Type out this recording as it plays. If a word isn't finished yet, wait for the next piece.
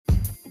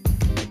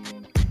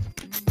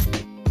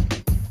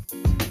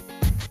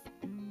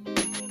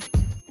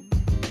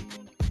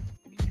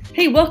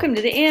Hey, welcome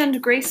to the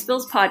And Grace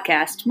Fills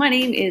podcast. My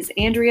name is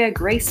Andrea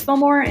Grace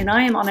Fillmore, and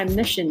I am on a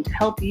mission to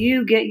help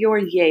you get your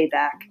yay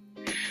back.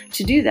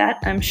 To do that,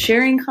 I'm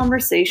sharing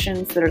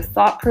conversations that are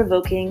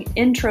thought-provoking,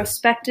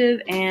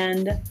 introspective,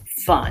 and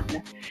fun.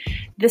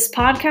 This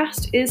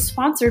podcast is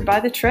sponsored by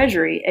the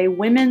Treasury, a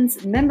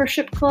women's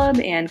membership club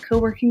and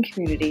co-working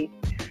community.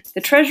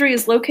 The Treasury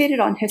is located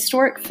on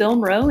historic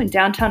Film Row in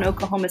downtown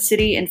Oklahoma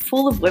City and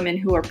full of women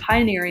who are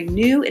pioneering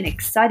new and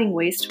exciting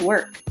ways to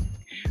work.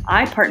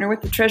 I partner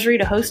with the Treasury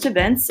to host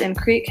events and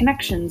create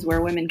connections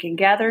where women can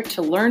gather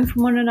to learn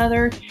from one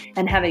another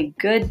and have a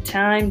good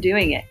time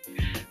doing it.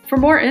 For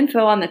more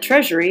info on the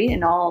Treasury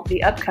and all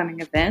the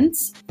upcoming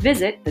events,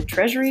 visit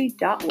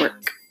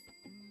thetreasury.work.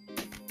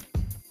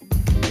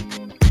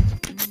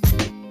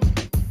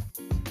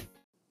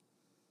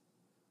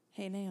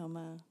 Hey,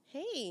 Naoma.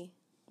 Hey.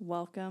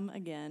 Welcome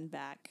again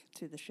back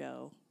to the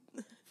show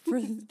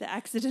for the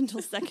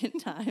accidental second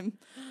time.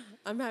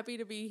 I'm happy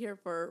to be here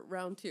for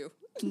round 2.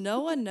 No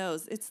one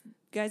knows.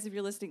 Guys, if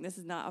you're listening, this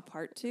is not a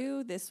part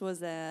 2.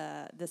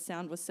 The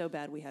sound was so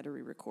bad we had to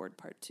re-record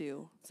part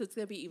 2. So it's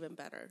going to be even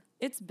better.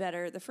 It's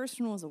better. The first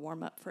one was a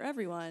warm-up for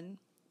everyone,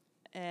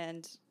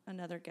 and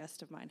another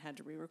guest of mine had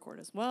to re-record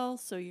as well,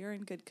 so you're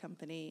in good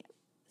company.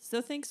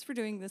 So thanks for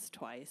doing this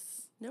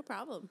twice. No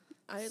problem.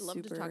 I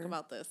love to talk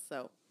about this,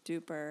 so.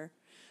 Duper.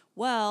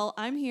 Well,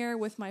 I'm here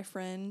with my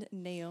friend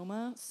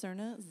Naoma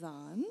Serna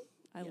Zahn.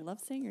 I love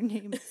saying your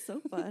name. It's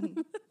so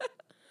fun.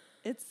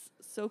 It's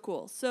so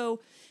cool.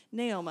 So,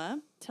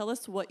 Naoma, tell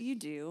us what you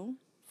do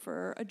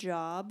for a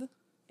job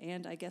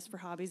and I guess for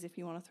hobbies if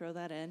you want to throw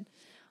that in.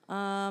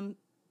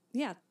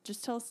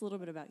 Just tell us a little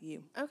bit about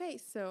you. Okay,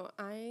 so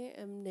I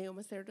am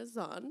Naoma Serna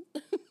Zahn.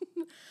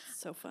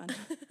 So fun.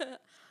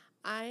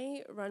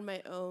 I run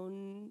my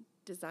own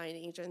design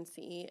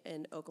agency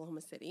in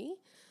Oklahoma City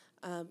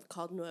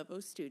called Nuevo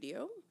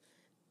Studio.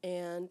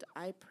 And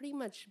I pretty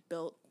much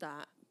built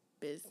that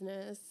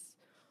business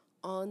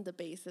on the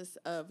basis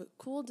of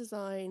cool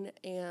design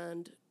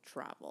and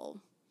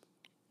travel,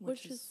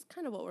 which is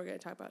kind of what we're going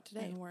to talk about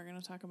today. And we're going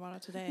to talk about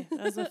it today.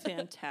 That was a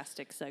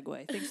fantastic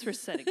segue. Thanks for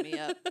setting me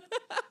up.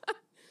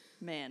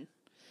 Man.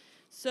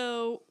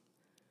 So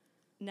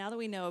now that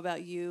we know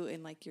about you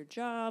and like your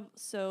job,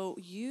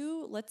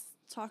 let's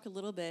talk a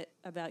little bit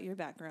about your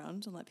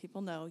background and let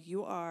people know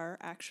you are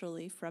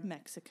actually from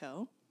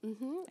Mexico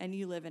and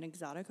you live in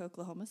exotic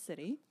Oklahoma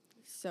City.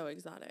 So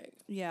exotic.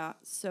 Yeah,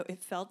 so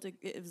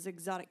it was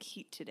exotic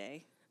heat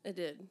today. It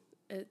did.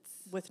 It's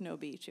with no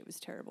beach. It was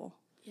terrible.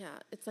 Yeah,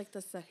 it's like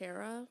the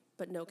Sahara,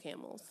 but no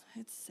camels.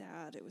 It's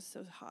sad. It was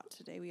so hot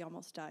today. We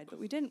almost died, but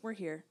we didn't. We're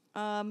here.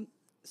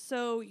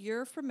 So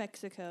you're from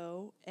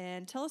Mexico,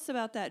 and tell us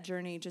about that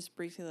journey just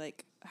briefly,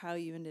 like how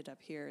you ended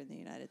up here in the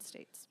United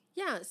States.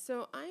 Yeah,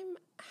 so I'm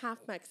half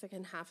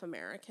Mexican, half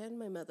American.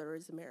 My mother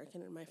is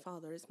American and my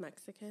father is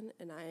Mexican,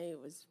 and I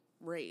was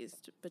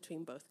raised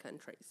between both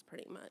countries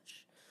pretty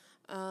much.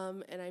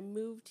 And I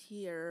moved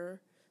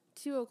here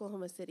to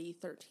Oklahoma City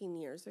 13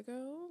 years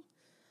ago.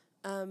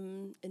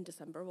 In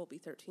December will be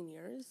 13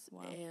 years.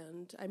 Wow.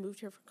 And I moved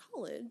here for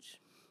college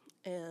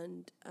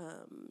and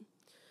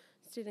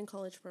stayed in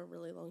college for a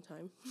really long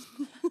time.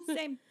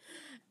 Same.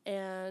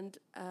 And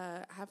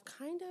have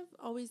kind of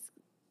always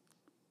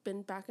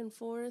been back and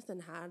forth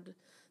and had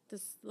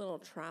this little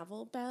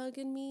travel bug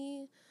in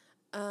me.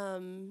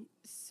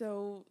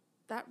 So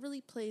that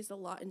really plays a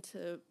lot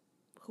into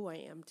who I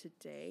am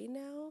today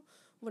now.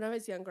 When I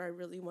was younger, I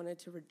really wanted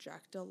to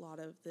reject a lot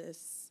of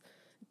this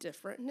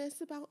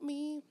differentness about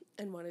me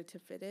and wanted to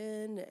fit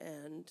in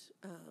and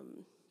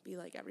be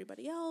like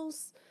everybody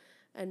else.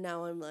 And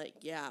now I'm like,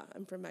 yeah,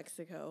 I'm from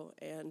Mexico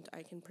and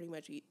I can pretty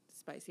much eat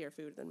spicier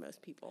food than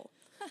most people.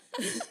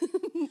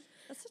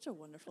 That's such a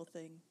wonderful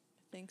thing.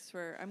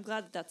 I'm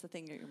glad that's the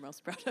thing that you're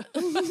most proud of.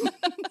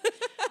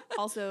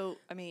 Also,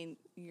 I mean,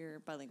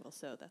 you're bilingual,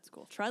 so that's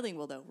cool.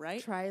 Trilingual, though,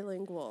 right?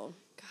 Trilingual.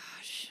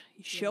 Gosh,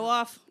 you show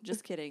off.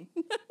 Just kidding.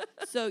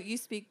 So you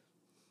speak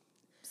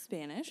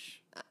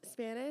Spanish?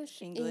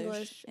 Spanish,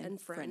 English,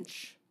 and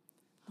French.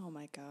 Oh,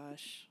 my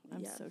gosh.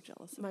 I'm so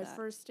jealous of my that. My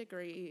first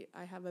degree,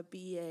 I have a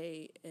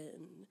BA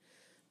in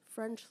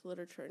French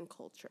literature and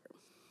culture.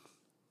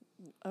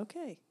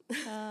 Okay.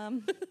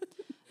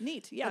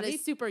 Neat. Yeah, but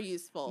it's super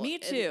useful. Me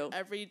too. In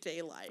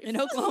everyday life.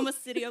 In Oklahoma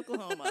City,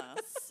 Oklahoma,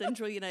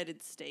 central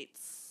United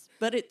States.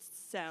 But it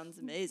sounds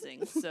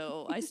amazing,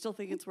 so I still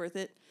think it's worth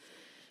it.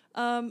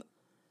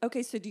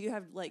 Okay, so do you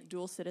have like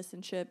dual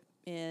citizenship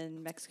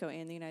in Mexico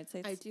and the United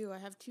States? I do. I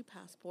have 2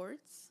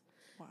 passports.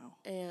 Wow.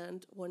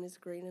 And one is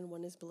green and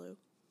one is blue.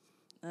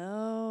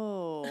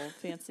 Oh,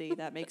 fancy.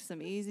 That makes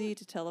them easy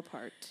to tell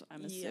apart,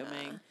 I'm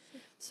assuming.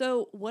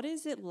 So what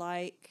is it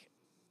like?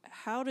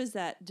 How does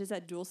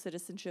that dual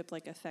citizenship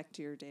like affect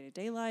your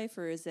day-to-day life,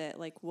 or is it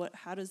like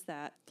how does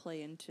that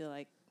play into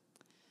like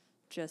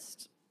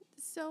just?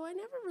 So I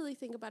never really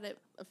think about it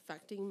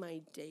affecting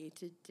my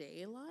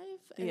day-to-day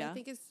life. And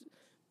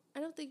I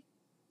don't think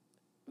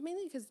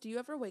mainly because do you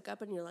ever wake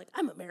up and you're like,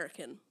 I'm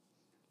American.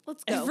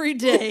 Let's go. Every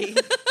day.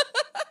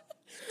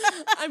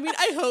 I mean,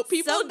 I hope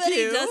people Somebody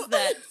do. does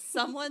that.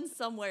 Someone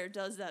somewhere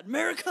does that.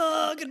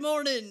 America, good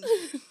morning.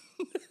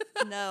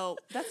 No,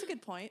 that's a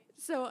good point.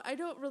 So I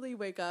don't really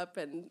wake up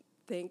and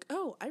think,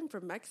 oh, I'm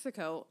from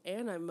Mexico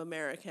and I'm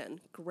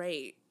American.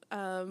 Great.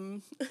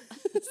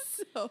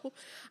 So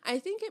I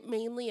think it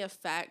mainly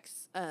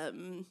affects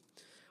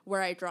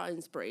where I draw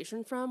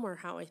inspiration from or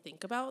how I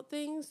think about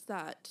things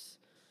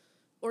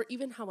or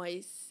even how I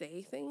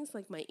say things,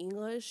 like my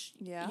English.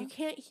 Yeah. You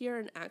can't hear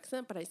an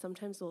accent, but I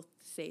sometimes will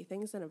say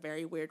things in a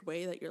very weird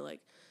way that you're like,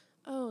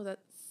 oh,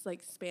 that's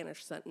like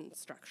Spanish sentence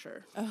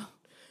structure. Oh,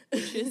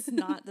 which is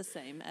not the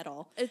same at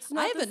all. It's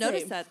not I the haven't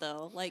noticed same. that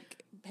though.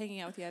 Like hanging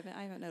out with you,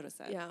 I haven't noticed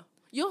that. Yeah.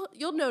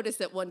 You'll notice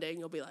it one day and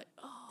you'll be like,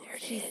 oh, There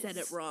it she is. said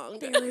it wrong.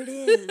 There it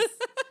is.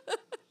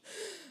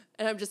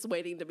 And I'm just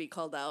waiting to be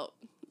called out.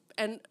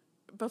 And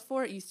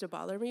before it used to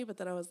bother me, but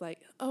then I was like,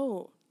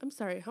 oh, I'm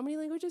sorry. How many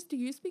languages do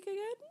you speak again?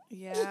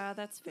 Yeah,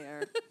 that's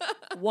fair.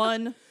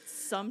 One,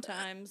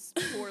 sometimes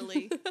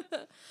poorly.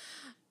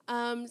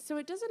 So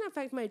it doesn't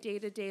affect my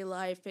day-to-day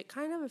life. It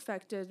kind of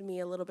affected me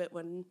a little bit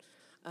when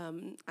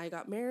I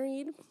got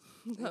married.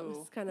 That was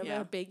Ooh, kind of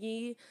yeah. a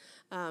biggie.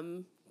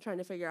 Trying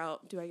to figure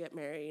out, do I get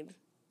married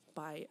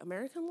by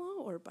American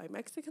law or by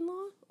Mexican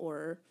law?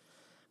 Or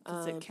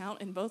Does it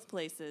count in both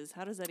places?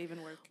 How does that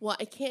even work? well,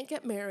 I can't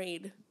get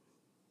married.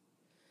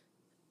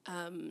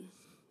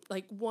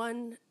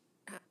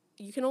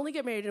 You can only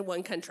get married in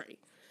one country.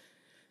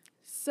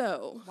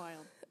 So,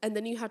 Wild. and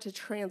then you have to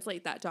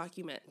translate that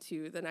document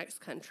to the next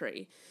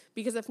country.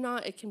 Because if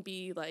not, it can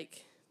be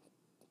like,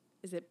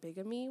 is it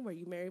bigamy where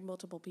you marry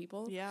multiple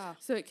people? Yeah.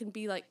 So it can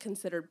be like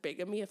considered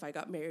bigamy if I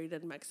got married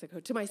in Mexico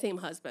to my same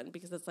husband,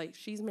 because it's like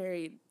she's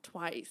married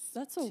twice.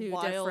 That's a to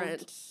wild-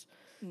 different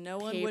No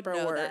one would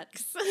know that.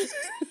 paperworks.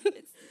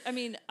 I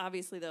mean,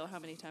 obviously, though, how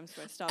many times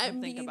do I stop and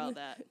think about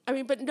that? I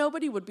mean, but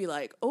nobody would be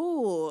like,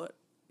 oh,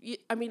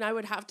 I mean, I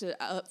would have to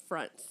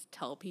upfront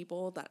tell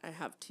people that I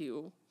have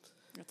two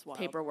That's wild.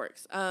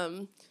 paperworks.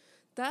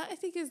 That I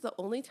think is the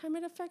only time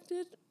it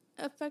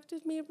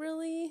affected me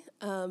really.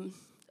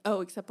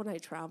 Except when I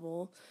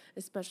travel,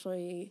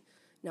 especially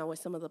now with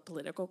some of the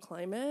political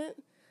climate.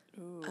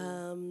 When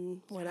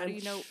how I'm do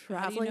you know-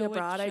 how do you traveling know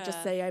abroad, I which,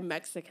 just say I'm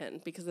Mexican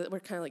because we're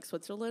kind of like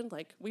Switzerland.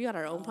 Like we got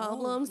our own Oh,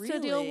 problems to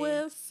deal really?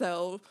 with,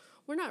 so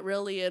we're not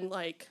really in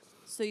like.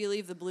 So you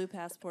leave the blue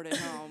passport at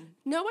home.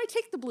 No, I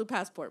take the blue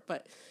passport,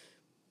 but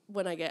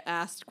when I get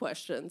asked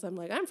questions, I'm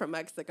like, I'm from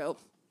Mexico.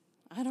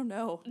 I don't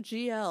know.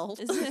 GL.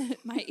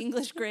 Isn't my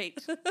English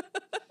great?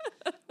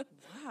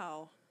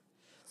 Wow.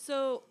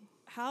 So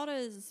how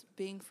does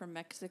being from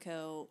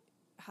Mexico,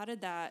 how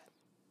did that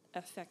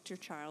affect your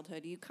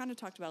childhood? You kind of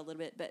talked about it a little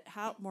bit, but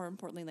how, more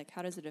importantly, like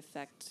how does it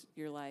affect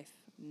your life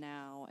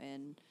now?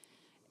 And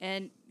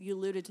you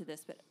alluded to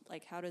this, but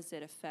like how does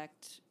it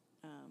affect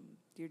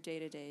your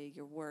day-to-day,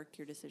 your work,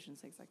 your decisions,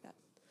 things like that?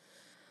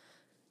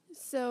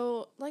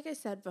 So, like I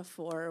said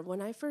before, when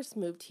I first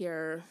moved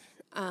here,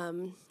 I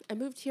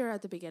moved here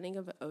at the beginning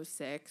of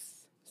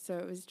 2006. So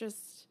it was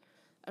just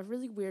a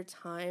really weird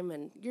time,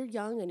 and you're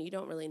young and you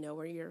don't really know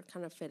where you're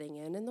kind of fitting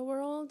in the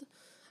world.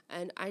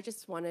 And I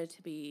just wanted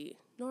to be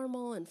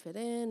normal and fit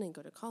in and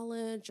go to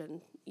college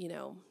and,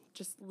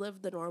 just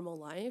live the normal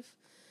life.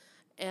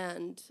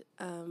 And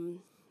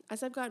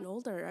as I've gotten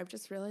older, I've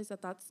just realized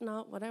that that's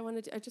not what I want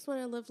to do. I just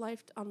want to live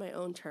life on my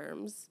own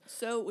terms.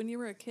 So when you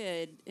were a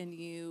kid, and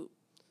you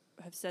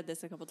have said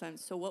this a couple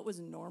times, so what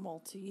was normal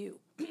to you,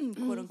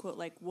 quote unquote?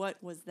 Like,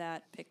 what was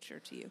that picture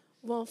to you?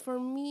 Well, for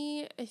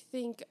me, I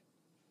think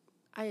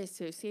I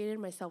associated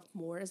myself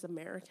more as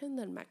American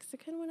than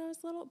Mexican when I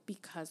was little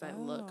because I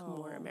look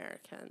more Oh.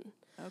 American.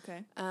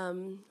 Okay.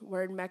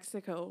 Where in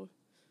Mexico,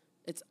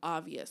 it's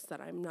obvious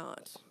that I'm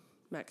not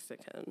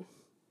Mexican,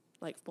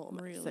 like full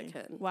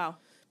Mexican. Wow.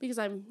 Because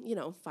I'm,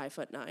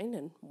 5'9"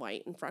 and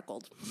white and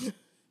freckled.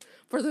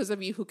 For those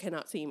of you who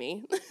cannot see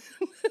me,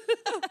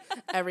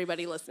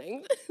 everybody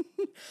listening.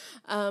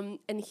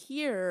 And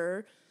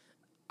here,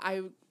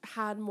 I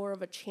had more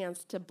of a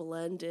chance to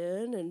blend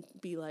in and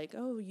be like,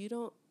 oh, you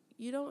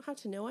don't have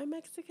to know I'm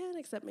Mexican,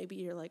 except maybe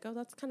you're like, oh,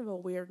 that's kind of a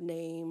weird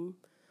name,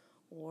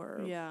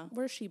 or Yeah.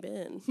 where's she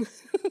been?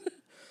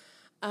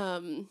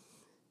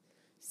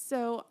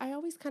 So I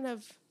always kind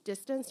of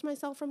distanced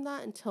myself from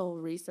that until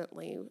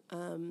recently.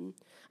 And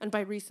by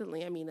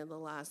recently, I mean in the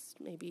last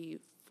maybe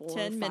 4 or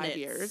 10 5 minutes.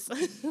 years.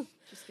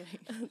 Just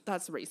kidding.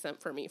 That's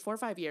recent for me, 4 or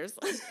 5 years.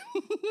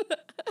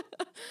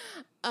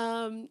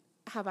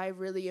 Have I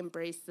really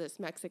embraced this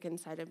Mexican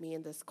side of me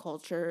and this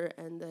culture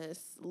and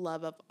this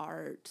love of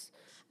art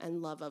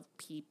and love of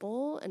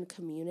people and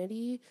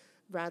community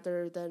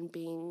rather than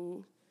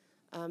being,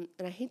 and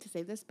I hate to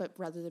say this, but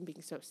rather than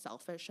being so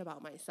selfish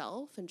about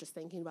myself and just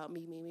thinking about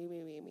me.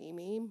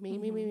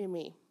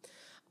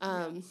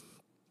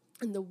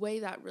 And the way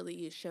that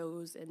really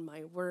shows in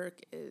my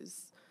work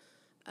is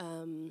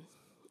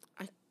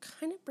I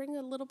kind of bring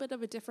a little bit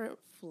of a different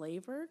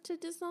flavor to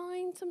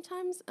design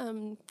sometimes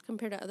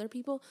compared to other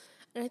people.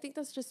 And I think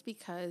that's just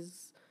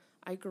because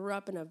I grew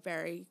up in a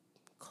very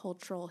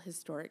cultural,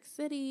 historic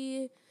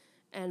city.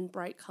 And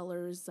bright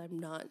colors I'm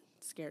not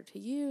scared to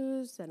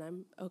use, and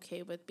I'm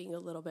okay with being a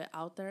little bit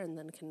out there and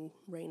then can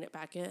rein it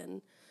back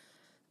in.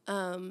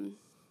 And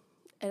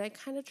I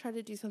kind of try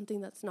to do something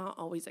that's not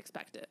always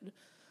expected.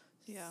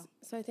 Yeah.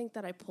 So I think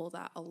that I pull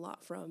that a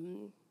lot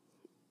from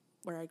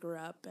where I grew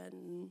up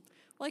and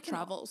Well,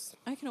 travels.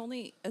 I can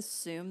only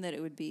assume that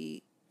it would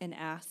be an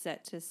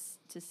asset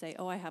to say,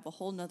 oh, I have a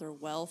whole nother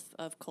wealth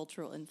of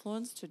cultural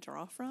influence to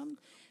draw from,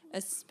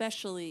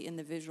 especially in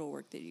the visual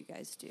work that you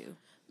guys do.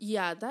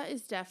 Yeah, that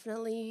is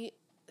definitely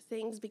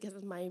things because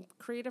my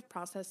creative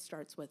process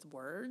starts with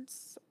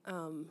words,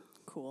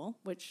 Cool.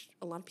 which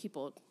a lot of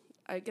people,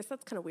 I guess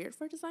that's kind of weird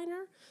for a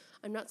designer.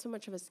 I'm not so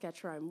much of a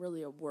sketcher. I'm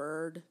really a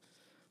word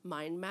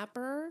mind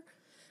mapper.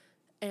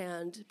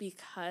 And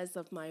because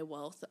of my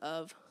wealth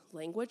of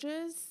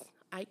languages,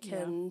 I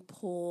can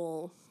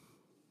pull,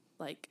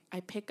 like, I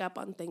pick up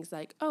on things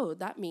like, oh,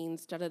 that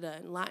means da-da-da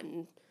in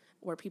Latin,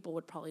 where people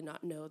would probably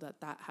not know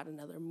that that had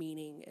another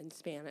meaning in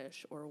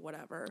Spanish or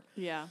whatever.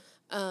 Yeah.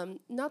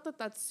 Not that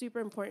that's super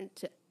important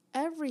to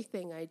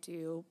everything I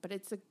do, but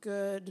it's a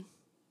good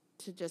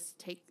to just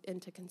take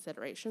into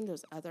consideration.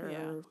 There's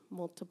other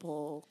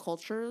multiple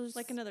cultures.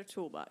 Like another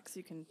toolbox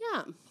you can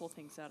Yeah. pull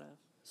things out of.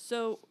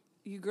 So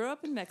you grew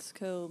up in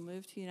Mexico,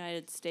 moved to the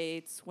United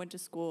States, went to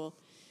school.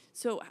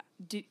 So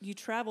you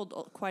traveled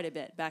quite a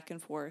bit back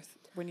and forth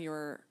when you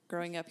were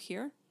growing up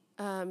here?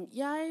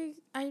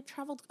 I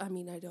traveled. I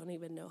mean, I don't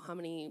even know how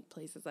many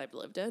places I've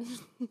lived in.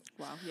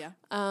 Wow, yeah.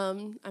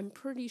 I'm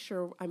pretty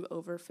sure I'm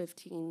over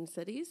 15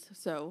 cities.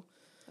 So,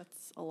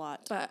 That's a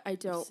lot. but I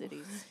don't.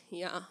 Cities.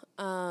 Yeah.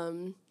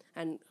 And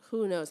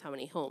who knows how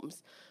many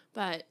homes.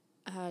 But,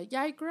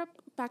 I grew up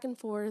back and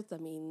forth. I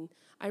mean,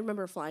 I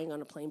remember flying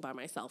on a plane by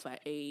myself at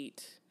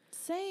 8.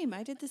 Same.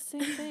 I did the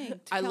same thing.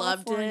 I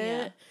loved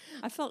it.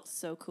 I felt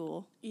so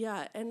cool.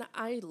 Yeah, and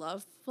I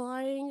love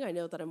flying. I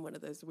know that I'm one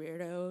of those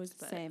weirdos,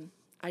 but Same.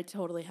 I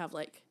totally have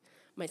like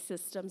my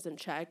systems in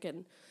check.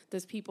 And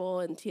there's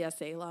people in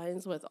TSA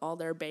lines with all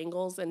their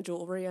bangles and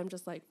jewelry. I'm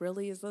just like,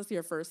 really? Is this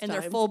your first And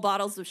time? they're full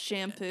bottles of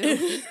shampoo.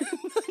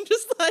 I'm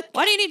just like,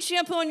 Why do you need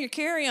shampoo on your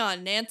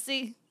carry-on,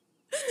 Nancy?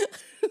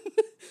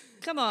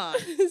 Come on.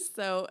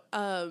 so,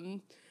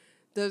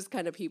 those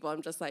kind of people,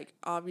 I'm just like,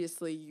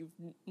 obviously you've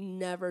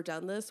never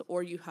done this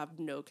or you have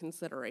no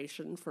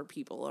consideration for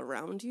people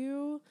around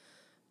you.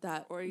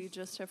 That Or you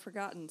just have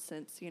forgotten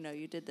since,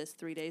 you did this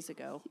 3 days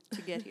ago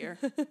to get here.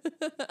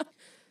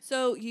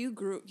 So you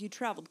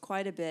traveled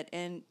quite a bit,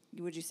 and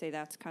would you say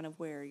that's kind of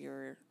where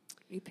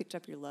you picked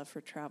up your love for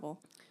travel?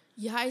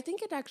 Yeah, I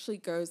think it actually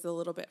goes a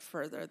little bit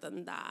further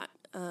than that.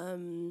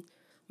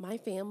 My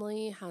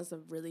family has a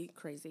really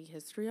crazy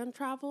history on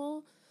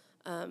travel.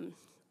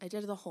 I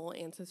did the whole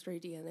ancestry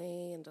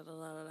DNA and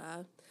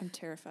da-da-da-da-da. I'm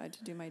terrified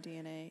to do my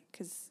DNA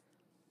because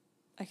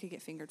I could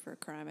get fingered for a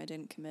crime I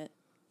didn't commit.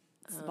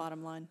 That's the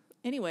bottom line.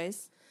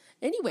 Anyways,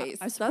 I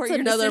support that's your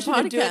another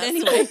decision to do it podcast.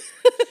 anyway.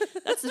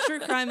 That's the true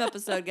crime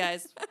episode,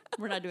 guys.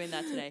 We're not doing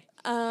that today.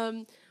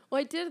 Well,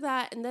 I did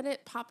that, and then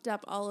it popped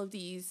up all of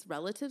these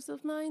relatives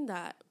of mine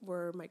that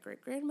were my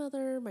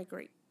great-grandmother, my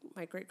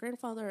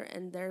great-grandfather,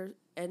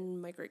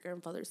 and my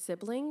great-grandfather's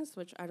siblings,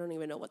 which I don't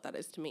even know what that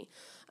is to me.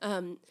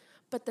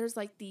 But there's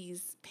like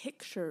these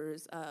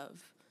pictures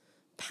of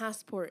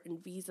passport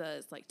and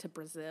visas, like to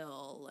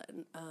Brazil,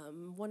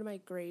 and one of my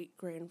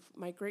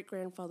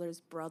great-grandfather's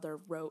brother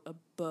wrote a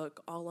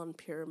book all on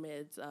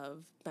pyramids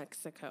of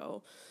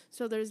Mexico.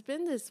 So there's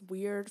been this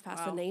weird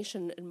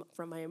fascination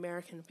from my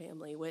American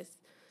family with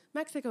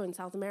Mexico and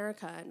South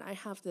America, and I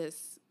have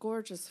this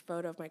gorgeous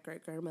photo of my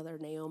great-grandmother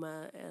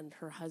Naoma and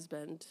her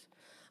husband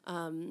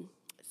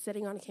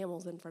sitting on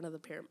camels in front of the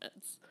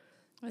pyramids.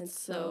 That's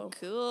so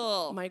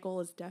cool. My goal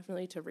is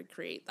definitely to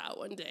recreate that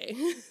one day.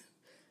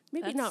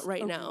 Maybe not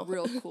right now.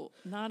 Real cool.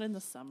 Not in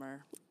the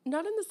summer.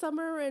 Not in the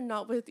summer, and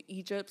not with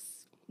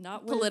Egypt's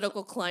Not with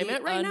political climate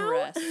the right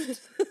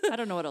unrest. I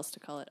don't know what else to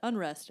call it.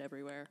 Unrest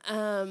everywhere.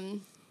 now.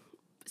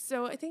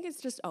 So I think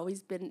it's just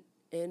always been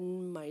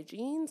in my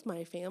genes,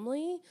 my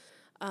family.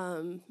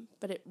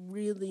 But it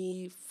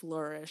really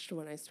flourished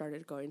when I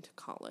started going to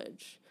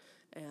college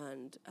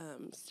and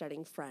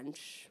studying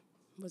French.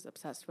 Was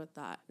obsessed with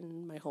that,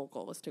 and my whole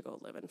goal was to go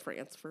live in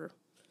France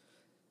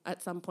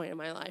at some point in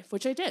my life,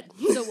 which I did.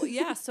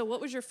 So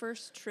what was your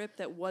first trip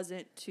that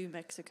wasn't to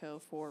Mexico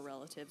for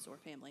relatives or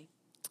family?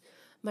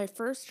 My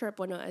first trip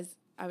when I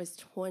was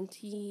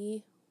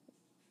 20,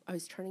 I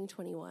was turning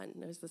 21.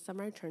 It was the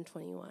summer I turned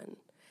 21,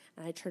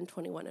 and I turned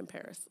 21 in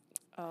Paris.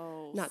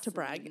 Oh, Not to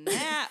brag.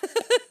 Snap.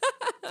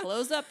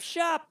 Close up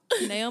shop.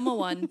 Naoma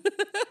won.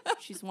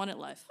 She's won at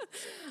life.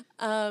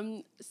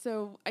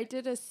 So I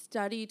did a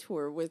study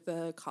tour with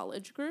a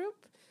college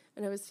group,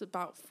 and it was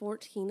about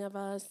 14 of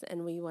us,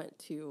 and we went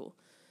to,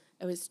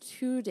 it was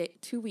 2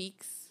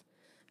 weeks,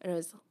 and it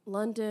was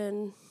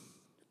London,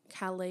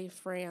 Calais,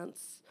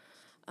 France,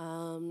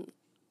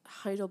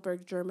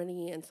 Heidelberg,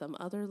 Germany, and some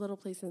other little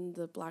place in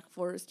the Black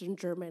Forest in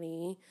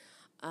Germany,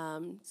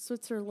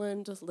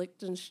 Switzerland,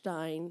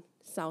 Liechtenstein,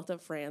 south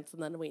of France,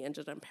 and then we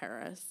ended in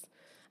Paris.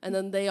 And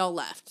then they all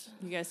left.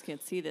 You guys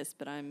can't see this,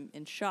 but I'm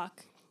in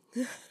shock.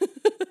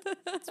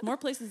 It's more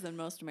places than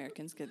most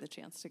Americans get the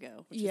chance to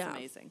go, which is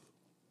amazing.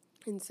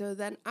 And so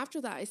then after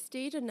that, I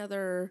stayed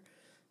another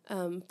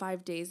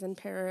 5 days in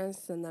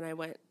Paris, and then I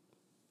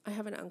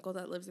have an uncle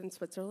that lives in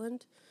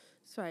Switzerland,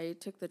 so I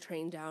took the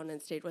train down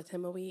and stayed with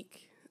him a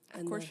week.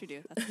 Of course you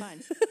do. That's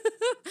fine.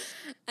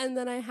 And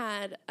then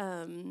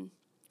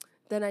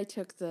then I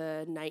took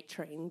the night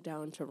train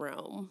down to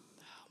Rome.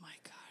 Oh my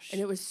gosh.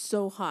 And it was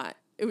so hot.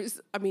 I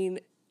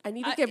need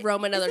to give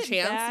Rome another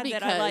chance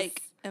because I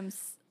am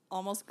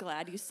almost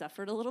glad you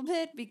suffered a little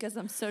bit because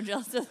I'm so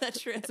jealous of that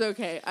trip. It's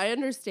okay. I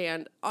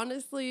understand.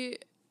 Honestly,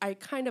 I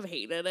kind of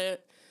hated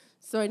it.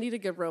 So I need to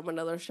give Rome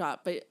another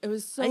shot, but it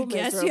was so miserable. I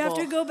guess you have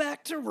to go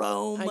back to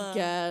Rome. I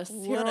guess.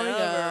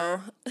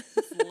 Whatever.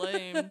 It's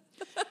lame.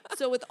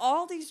 So with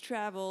all these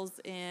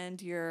travels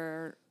and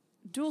your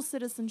dual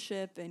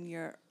citizenship and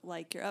your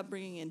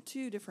upbringing in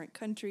 2 different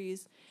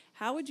countries,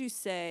 how would you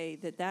say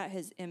that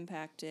has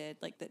impacted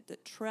the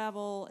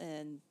travel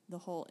and the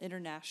whole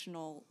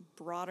international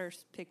broader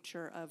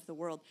picture of the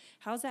world?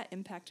 How's that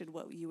impacted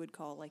what you would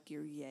call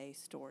your yay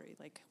story?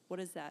 What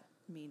does that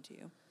mean to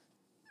you?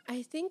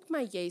 I think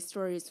my yay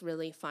story is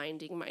really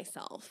finding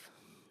myself,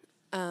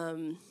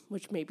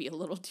 which may be a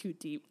little too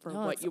deep for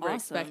what you were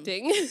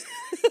expecting.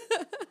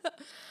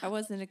 I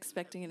wasn't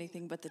expecting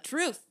anything but the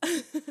truth.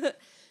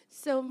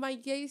 So my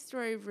yay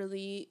story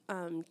really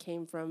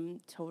came from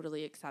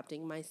totally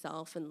accepting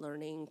myself and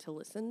learning to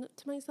listen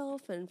to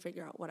myself and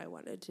figure out what I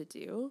wanted to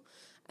do.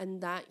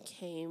 And that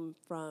came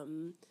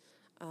from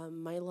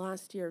my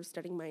last year of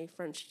studying my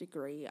French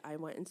degree. I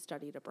went and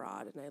studied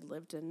abroad, and I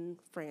lived in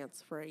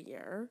France for a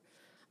year.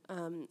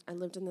 I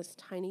lived in this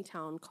tiny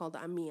town called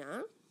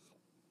Amiens,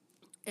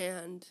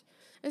 and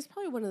it was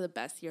probably one of the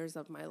best years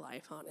of my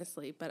life,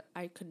 honestly, but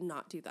I could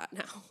not do that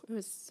now. It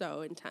was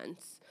so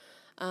intense.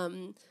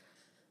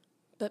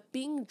 But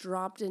being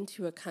dropped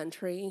into a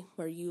country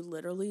where you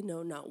literally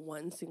know not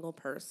one single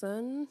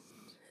person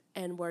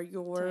and where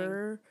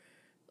your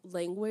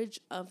language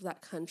of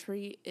that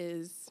country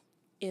is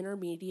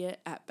intermediate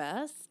at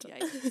best.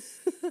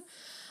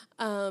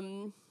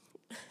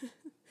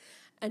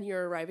 And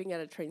you're arriving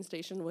at a train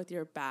station with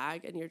your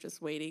bag and you're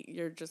just waiting.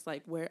 You're just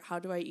like, how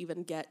do I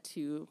even get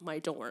to my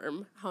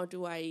dorm?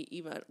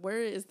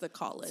 Where is the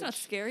college? It's not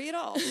scary at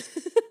all.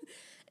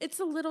 It's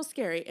a little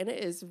scary and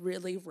it is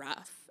really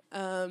rough.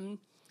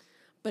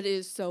 But it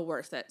is so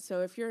worth it.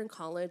 So if you're in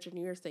college and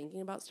you're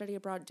thinking about study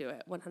abroad, do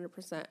it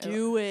 100%.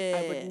 Do it.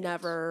 I would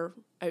never,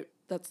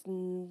 that's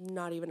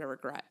not even a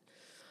regret.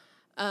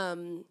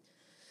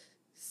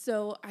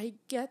 So I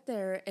get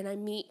there and I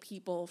meet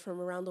people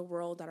from around the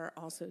world that are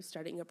also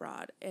studying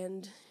abroad.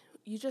 And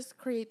you just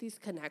create these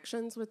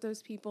connections with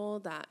those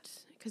people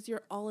because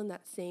you're all in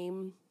that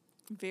same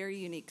very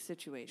unique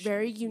situation.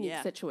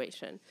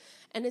 Situation.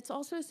 And it's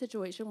also a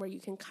situation where you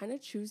can kind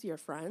of choose your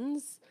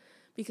friends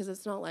because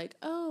it's not like,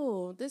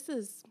 oh, this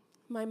is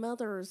my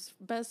mother's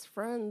best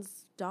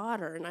friend's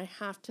daughter and I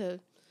have to,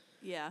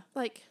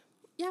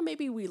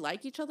 maybe we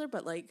like each other,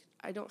 but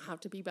I don't have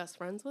to be best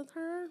friends with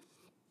her.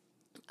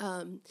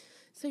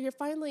 So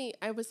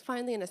I was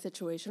finally in a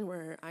situation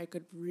where I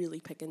could really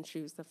pick and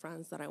choose the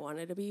friends that I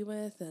wanted to be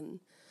with. And,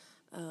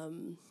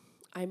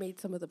 I made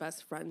some of the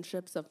best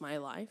friendships of my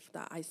life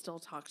that I still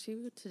talk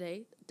to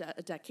today,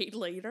 a decade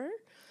later.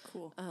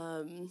 Cool.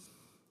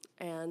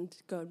 And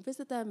go and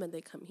visit them, and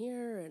they come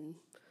here, and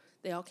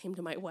they all came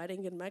to my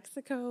wedding in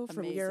Mexico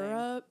from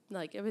Europe.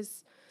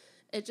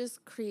 It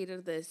just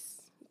created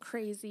this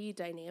crazy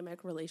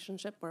dynamic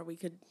relationship where we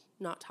could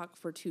not talk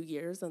for 2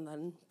 years and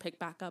then pick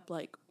back up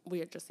like we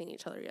had just seen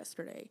each other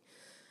yesterday.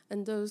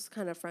 And those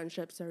kind of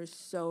friendships are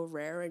so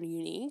rare and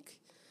unique.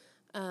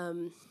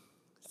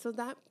 So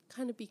that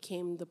kind of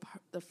became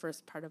the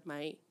first part of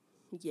my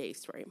yay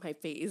story, my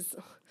phase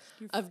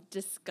of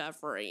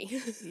discovery.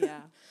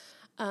 Yeah.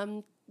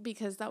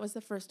 Because that was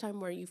the first time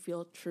where you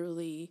feel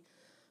truly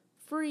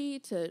free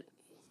to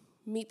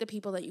meet the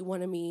people that you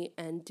want to meet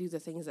and do the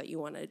things that you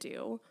want to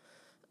do.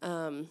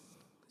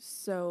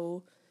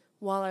 So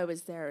while I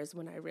was there is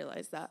when I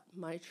realized that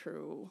my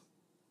true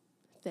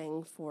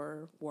thing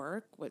for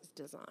work was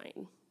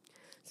design.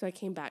 So I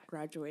came back,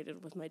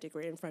 graduated with my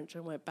degree in French,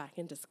 and went back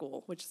into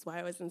school, which is why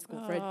I was in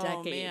school for a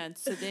decade. Oh, man.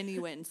 So then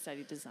you went and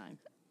studied design.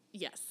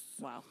 Yes.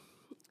 Wow.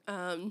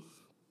 And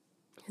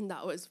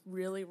that was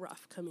really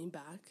rough coming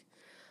back.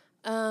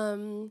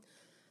 And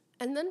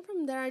then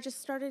from there, I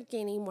just started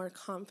gaining more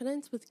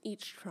confidence with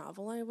each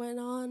travel I went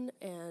on.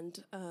 And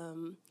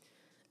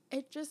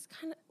it just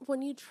kind of,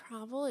 when you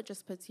travel, it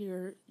just puts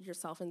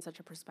yourself in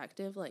such a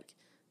perspective, like,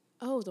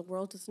 oh, the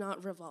world does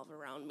not revolve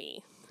around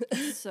me.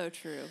 So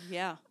true.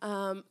 Yeah.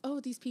 Oh,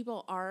 these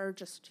people are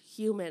just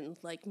human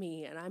like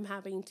me, and I'm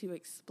having to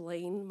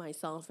explain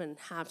myself in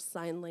half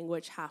sign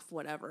language, half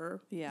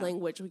whatever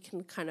language we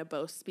can kind of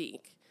both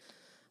speak.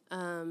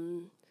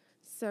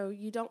 So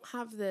you don't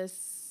have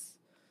this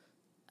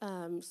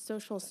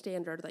social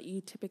standard that you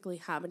typically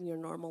have in your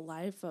normal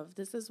life of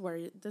this is where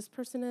this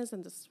person is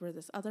and this is where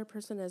this other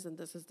person is and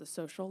this is the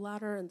social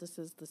ladder and this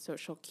is the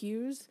social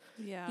cues.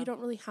 Yeah. You don't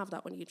really have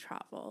that when you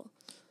travel.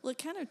 Well, it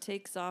kind of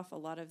takes off a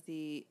lot of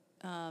the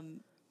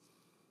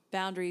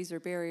boundaries or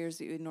barriers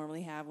that you would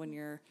normally have when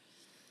you're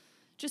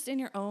just in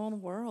your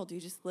own world. You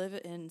just live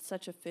in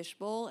such a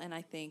fishbowl, and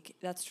I think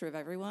that's true of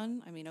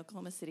everyone. I mean,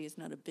 Oklahoma City is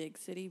not a big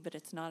city, but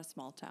it's not a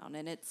small town,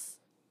 and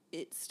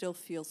it still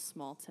feels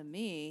small to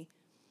me.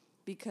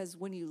 Because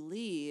when you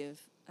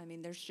leave, I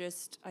mean,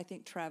 I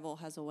think travel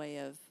has a way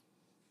of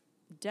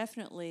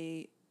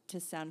definitely, to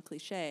sound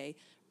cliche,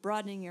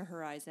 broadening your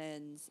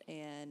horizons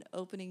and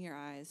opening your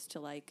eyes to,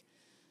 like,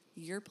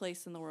 your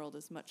place in the world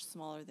is much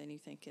smaller than you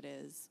think it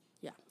is.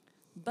 Yeah.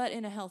 But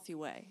in a healthy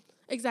way.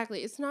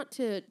 Exactly. It's not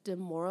to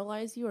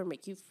demoralize you or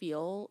make you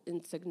feel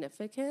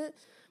insignificant,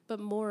 but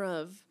more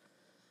of,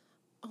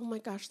 oh my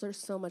gosh, there's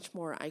so much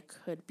more I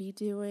could be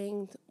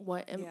doing.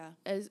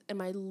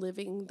 Am I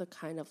living the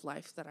kind of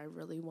life that I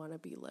really want to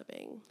be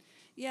living?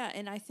 Yeah,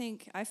 and I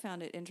think I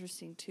found it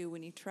interesting too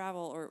when you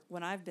travel, or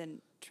when I've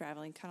been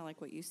traveling, kind of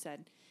like what you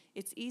said.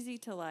 It's easy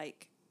to,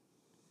 like,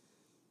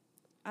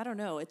 I don't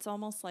know, it's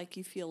almost like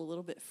you feel a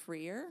little bit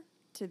freer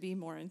to be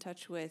more in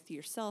touch with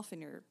yourself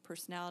and your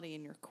personality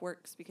and your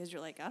quirks, because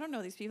you're like, I don't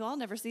know these people, I'll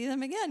never see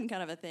them again,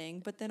 kind of a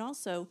thing. But then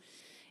also,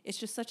 it's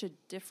just such a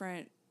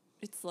different,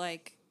 it's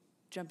like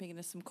jumping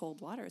into some cold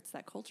water. It's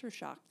that culture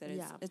shock that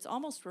it's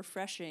almost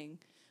refreshing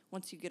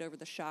once you get over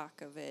the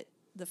shock of it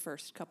the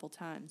first couple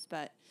times.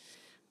 But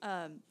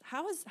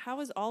how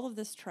is all of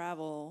this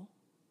travel,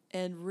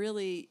 and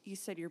really, you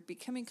said you're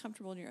becoming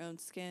comfortable in your own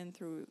skin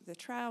through the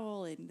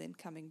travel and then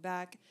coming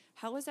back.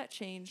 How has that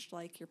changed,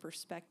 like, your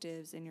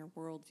perspectives and your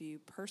worldview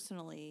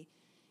personally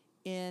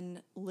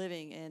in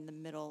living in the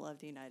middle of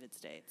the United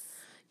States?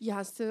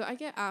 Yeah, so I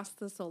get asked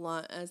this a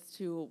lot as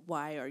to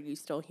why are you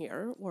still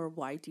here, or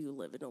why do you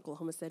live in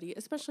Oklahoma City,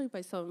 especially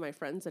by some of my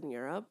friends in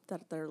Europe,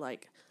 that they're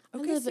like,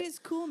 okay, so it's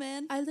cool,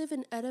 man. I live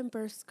in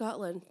Edinburgh,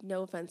 Scotland.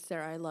 No offense,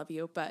 Sarah, I love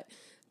you, but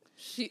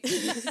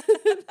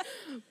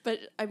but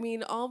I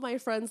mean, all my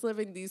friends live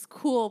in these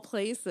cool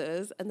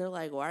places, and they're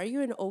like, why are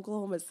you in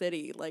Oklahoma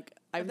City? Like,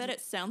 I bet it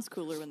sounds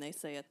cooler when they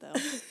say it, though.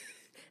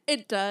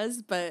 It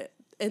does, but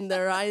in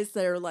their eyes,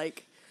 they're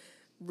like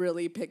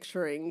really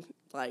picturing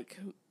like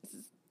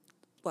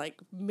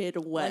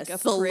Midwest like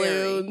a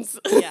saloons.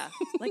 Yeah,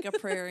 like a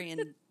prairie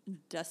and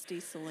dusty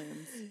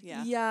saloons.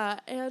 Yeah. Yeah,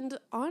 and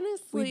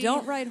honestly, we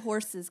don't ride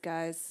horses,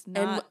 guys.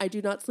 And I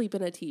do not sleep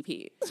in a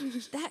teepee.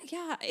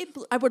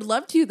 I would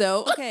love to,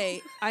 though.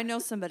 Okay, I know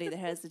somebody that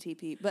has the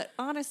teepee, but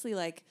honestly,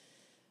 like,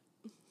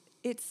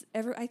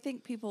 I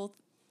think people,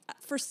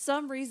 for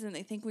some reason,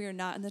 they think we are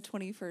not in the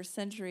 21st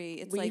century.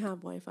 It's we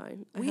have Wi-Fi.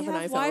 We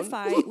have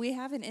Wi-Fi. We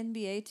have an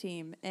NBA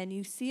team, and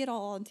you see it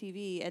all on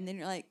TV, and then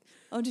you're like,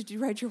 oh, did you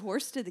ride your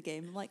horse to the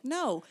game? I'm like,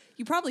 no,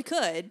 you probably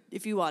could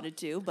if you wanted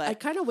to, but I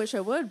kind of wish I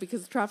would,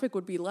 because traffic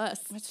would be less.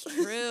 That's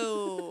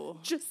true.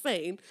 Just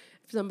saying,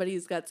 if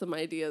somebody's got some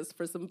ideas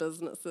for some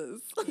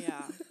businesses.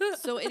 Yeah.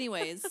 So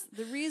anyways,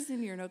 the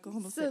reason you're in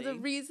Oklahoma City. So the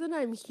reason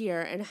I'm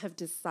here and have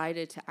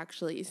decided to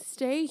actually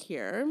stay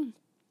here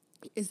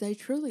is I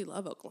truly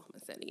love Oklahoma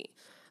City.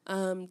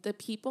 The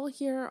people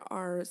here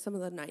are some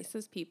of the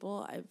nicest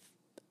people I've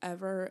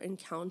ever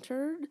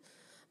encountered.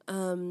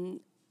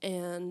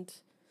 And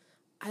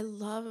I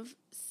love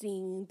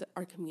seeing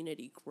our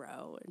community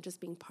grow and just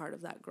being part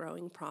of that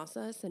growing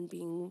process and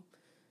being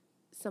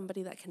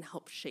somebody that can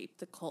help shape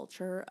the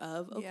culture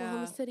of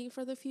Oklahoma City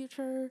for the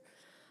future.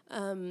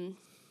 And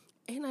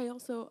I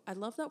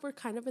love that we're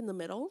kind of in the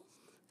middle.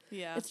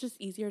 Yeah. It's just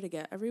easier to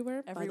get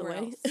everywhere by the way.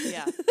 Else.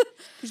 Yeah.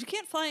 Because you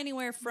can't fly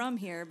anywhere from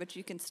here, but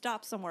you can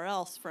stop somewhere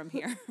else from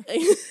here.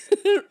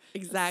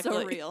 Exactly.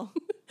 So real.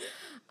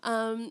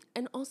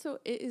 And also,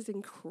 it is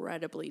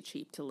incredibly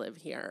cheap to live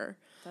here.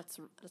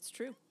 That's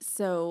true.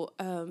 So,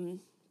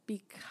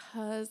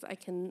 because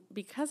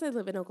I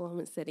live in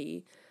Oklahoma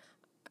City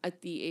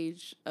at the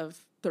age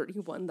of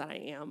 31 that I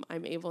am,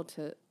 I'm able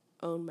to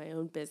own my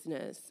own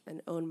business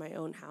and own my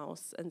own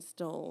house and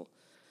still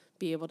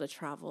be able to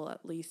travel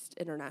at least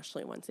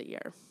internationally once a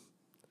year.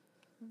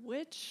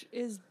 Which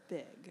is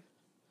big.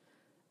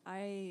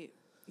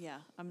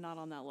 I'm not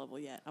on that level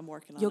yet. I'm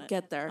working on it. You'll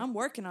get there. I'm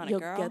working on it,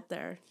 girl. You'll get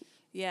there.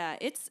 Yeah,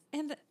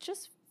 and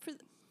just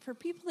for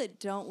people that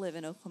don't live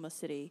in Oklahoma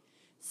City,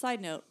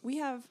 side note, we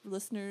have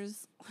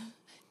listeners,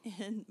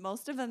 and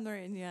most of them are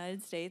in the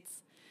United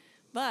States,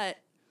 but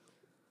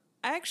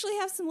I actually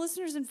have some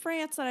listeners in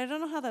France, and I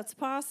don't know how that's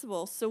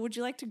possible. So would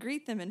you like to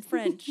greet them in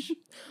French?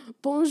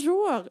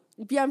 Bonjour,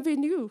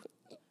 bienvenue.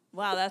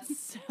 Wow, that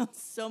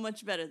sounds so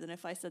much better than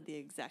if I said the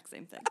exact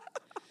same thing.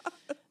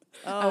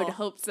 I would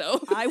hope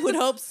so. I would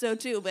hope so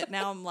too, but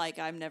now I'm like,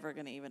 I'm never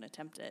going to even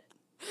attempt it.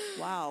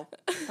 Wow.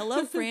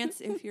 Hello, France.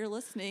 If you're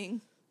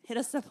listening, hit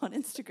us up on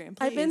Instagram,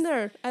 please. I've been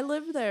there. I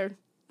live there.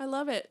 I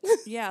love it.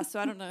 Yeah, so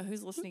I don't know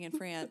who's listening in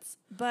France.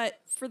 But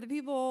for the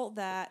people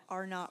that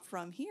are not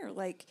from here,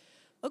 like,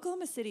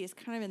 Oklahoma City is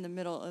kind of in the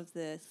middle of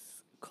this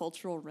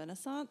cultural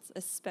renaissance,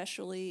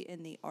 especially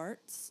in the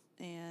arts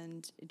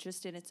and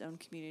just in its own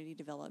community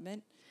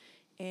development.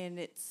 And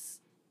it's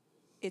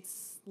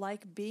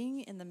like being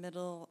in the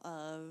middle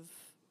of,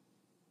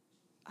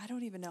 I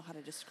don't even know how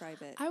to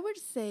describe it. I would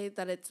say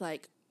that it's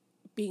like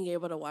being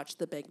able to watch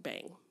the Big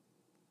Bang.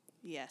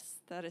 Yes,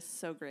 that is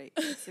so great.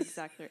 That's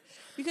exactly right.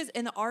 Because,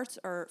 and the arts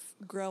are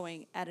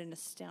growing at an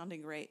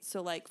astounding rate.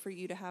 So, like, for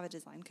you to have a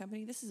design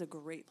company, this is a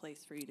great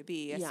place for you to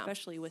be, Yeah.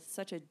 especially with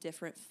such a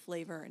different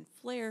flavor and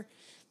flair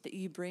that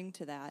you bring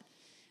to that.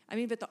 I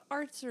mean, but the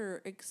arts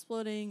are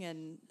exploding,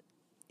 and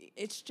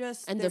it's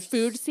just... And the there's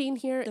food scene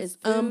here the is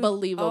food-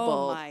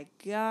 unbelievable. Oh, my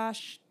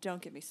gosh.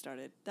 Don't get me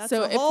started. That's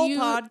So a if whole you-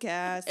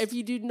 podcast. If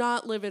you do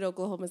not live in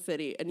Oklahoma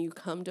City and you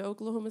come to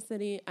Oklahoma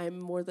City,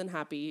 I'm more than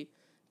happy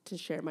to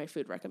share my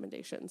food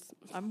recommendations.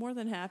 I'm more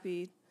than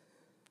happy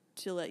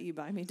to let you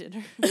buy me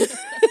dinner.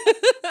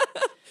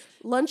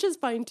 Lunch is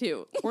fine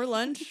too. Or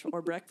lunch,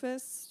 or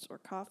breakfast, or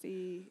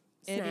coffee,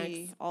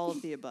 Snacks. all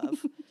of the above.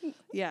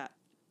 Yeah.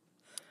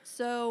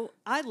 So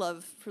I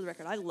love, for the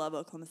record, I love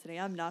Oklahoma City.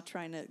 I'm not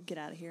trying to get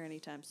out of here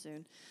anytime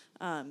soon.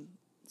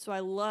 So I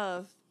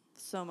love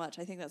so much.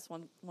 I think that's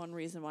one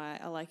reason why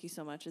I like you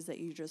so much is that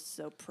you're just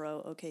so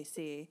pro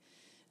OKC.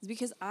 Is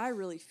because I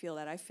really feel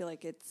that. I feel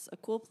like it's a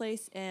cool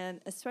place,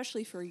 and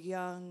especially for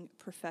young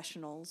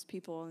professionals,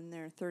 people in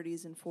their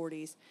 30s and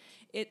 40s,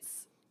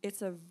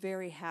 it's a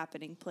very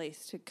happening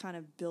place to kind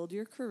of build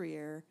your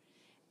career.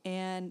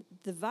 And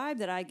the vibe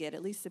that I get,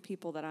 at least the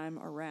people that I'm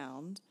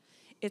around,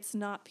 it's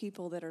not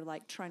people that are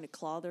like trying to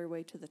claw their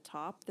way to the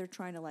top. They're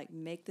trying to like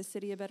make the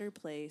city a better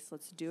place.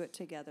 Let's do it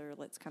together.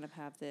 Let's kind of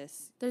have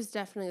this. There's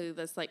definitely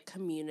this like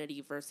community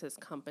versus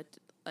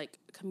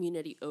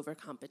community over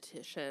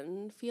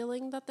competition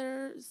feeling that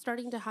they're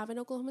starting to have in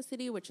Oklahoma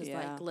City, which is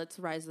Yeah. like, let's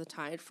rise the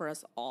tide for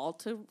us all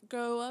to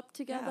go up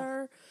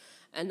together.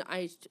 And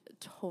I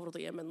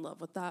totally am in love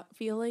with that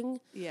feeling,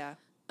 Yeah.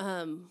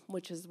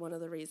 which is one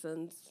of the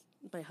reasons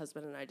my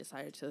husband and I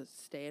decided to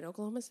stay in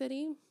Oklahoma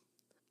City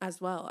as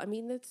well. I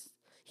mean,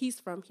 he's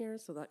from here,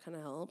 so that kind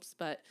of helps,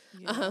 but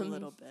Yeah, a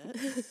little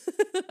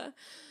bit.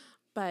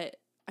 but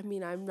I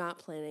mean, I'm not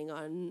planning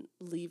on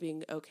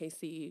leaving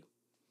OKC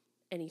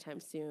anytime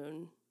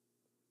soon.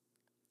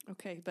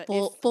 Okay, but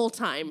Full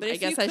time. but I if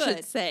guess you I should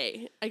could-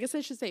 say. I guess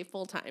I should say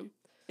full time.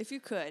 if you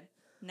could,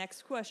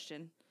 next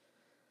question.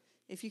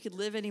 If you could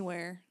live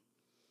anywhere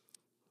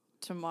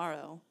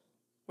tomorrow,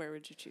 where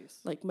would you choose?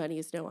 Like money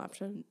is no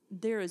option.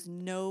 There is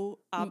no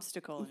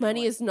obstacle. in your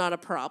Money life. is not a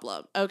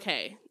problem.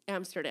 Okay,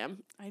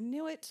 Amsterdam. I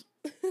knew it.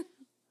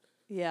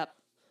 Yep.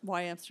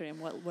 Why Amsterdam?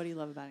 What do you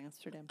love about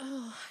Amsterdam?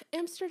 Oh,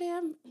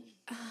 Amsterdam.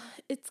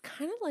 It's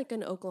kind of like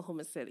an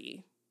Oklahoma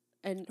City.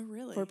 And Oh,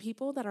 really? for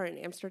people that are in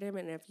Amsterdam,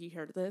 and if you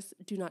heard this,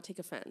 do not take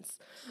offense.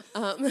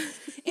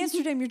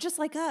 Amsterdam, you're just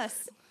like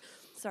us.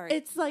 Sorry.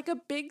 It's like a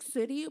big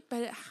city,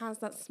 but it has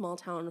that small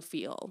town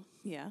feel.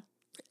 Yeah.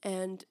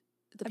 And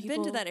the I've people,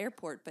 been to that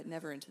airport, but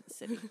never into the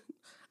city.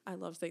 I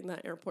love saying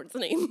that airport's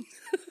name.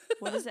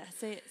 What is it?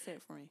 Say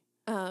it for me.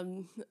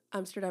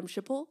 Amsterdam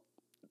Schiphol.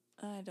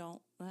 I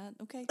don't.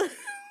 Okay.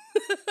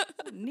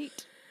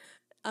 Neat.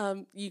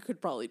 You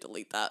could probably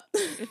delete that.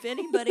 If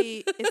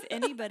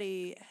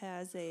anybody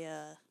has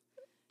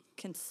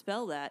can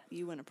spell that,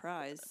 you win a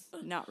prize.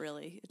 Not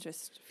really. It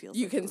just feels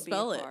You like can it would be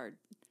spell it. hard.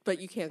 But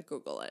you can't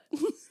Google it.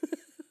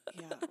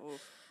 Yeah.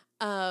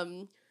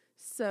 Oof.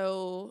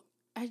 So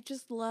I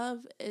just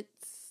love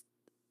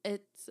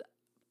it's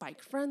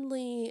bike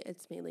friendly,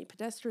 it's mainly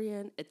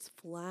pedestrian, it's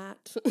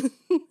flat.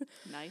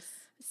 Nice.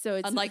 So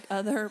it's Unlike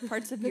other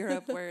parts of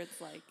Europe where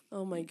it's like,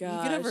 oh my you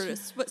gosh. get over to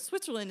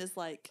Switzerland is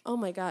like Oh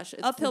my gosh.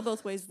 It's uphill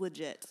both ways,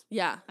 legit.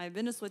 Yeah. I've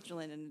been to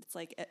Switzerland and it's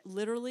like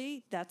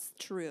literally that's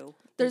true.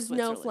 in There's no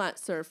Switzerland. flat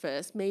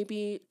surface,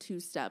 maybe 2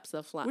 steps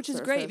of flat Which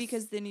surface. is great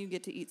because then you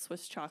get to eat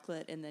Swiss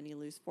chocolate and then you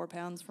lose 4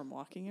 pounds from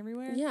walking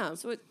everywhere. Yeah.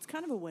 So it's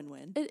kind of a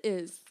win-win. It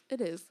is.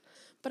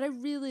 But I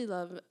really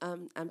love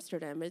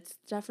Amsterdam. It's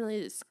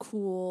definitely this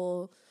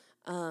cool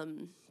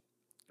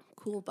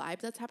vibe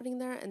that's happening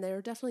there, and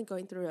they're definitely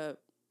going through a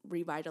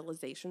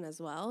revitalization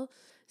as well.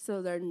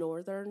 So their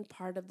northern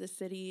part of the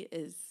city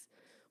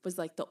was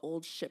like the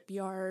old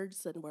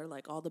shipyards and where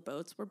like all the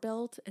boats were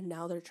built, and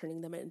now they're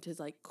turning them into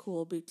like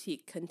cool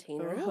boutique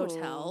container Oh.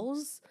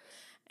 hotels.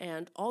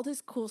 And all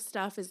this cool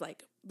stuff is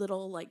like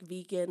little like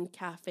vegan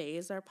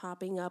cafes are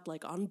popping up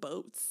like on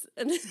boats.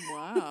 And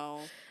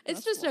Wow.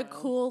 it's That's just a wild.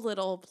 cool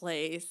little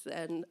place.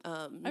 And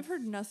I've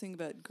heard nothing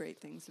but great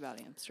things about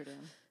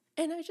Amsterdam.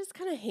 and I just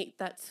kind of hate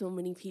that so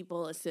many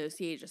people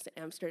associate just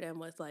Amsterdam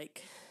with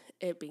like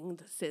it being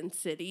the Sin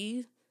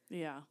City.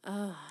 Yeah.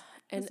 And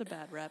It's a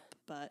bad rep,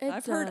 but It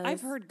I've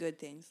does. heard good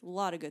things. A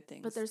lot of good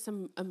things. but there's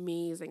some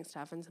amazing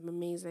stuff and some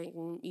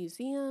amazing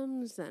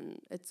museums, and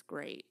it's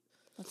great.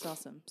 That's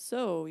awesome.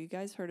 So you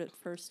guys heard it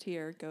first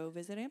here. Go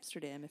visit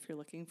Amsterdam if you're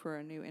looking for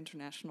a new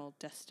international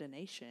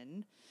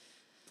destination.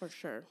 For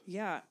sure.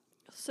 Yeah.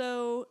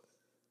 So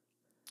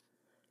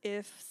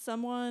if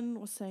someone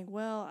was saying,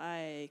 well,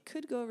 I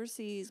could go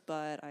overseas,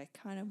 but I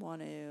kind of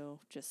want to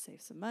just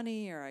save some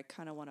money or I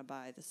kind of want to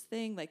buy this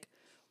thing, like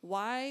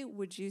Why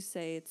would you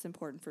say it's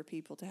important for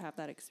people to have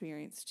that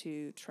experience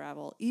to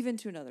travel, even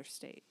to another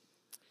state?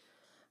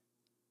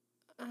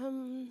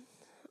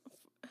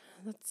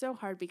 That's so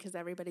hard because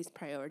everybody's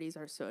priorities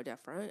are so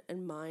different.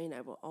 And mine,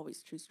 I will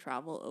always choose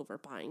travel over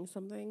buying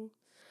something.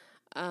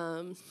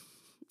 I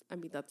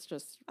mean, that's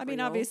just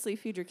real. Obviously,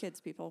 feed your kids,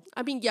 people.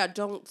 I mean, yeah,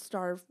 don't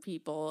starve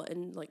people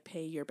and, like,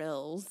 pay your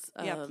bills.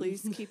 Yeah,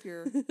 please keep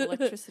your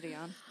electricity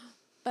on.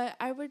 But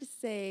I would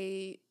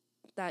say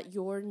that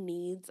your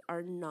needs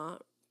are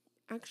not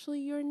actually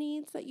your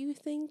needs that you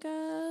think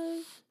of.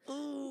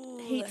 Ooh,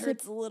 Hate that to-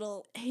 hurts a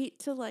little. Hate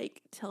to,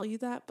 like, tell you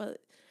that, but...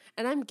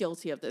 And I'm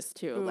guilty of this,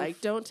 too. Oof.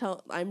 Like, don't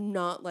tell... I'm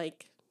not,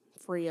 like,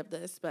 free of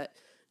this, but...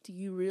 Do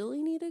you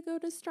really need to go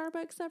to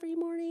Starbucks every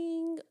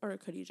morning? Or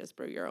could you just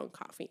brew your own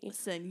coffee?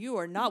 Listen, you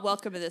are not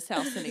welcome in this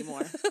house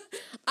anymore.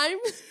 I'm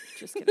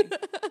Just kidding.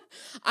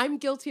 I'm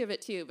guilty of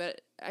it too,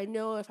 but I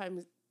know if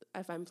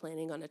I'm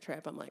planning on a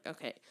trip, I'm like,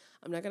 okay,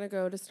 I'm not gonna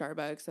go to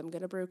Starbucks. I'm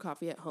gonna brew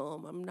coffee at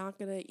home. I'm not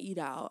gonna eat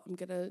out. I'm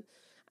gonna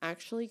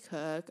actually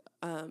cook.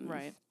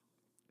 Right.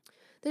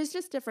 There's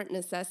just different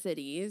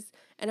necessities,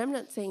 and I'm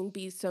not saying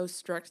be so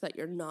strict that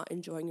you're not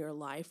enjoying your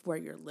life where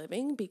you're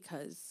living,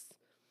 because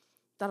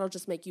that'll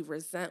just make you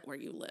resent where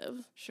you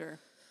live. Sure.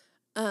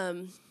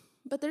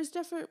 But there's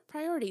different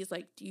priorities.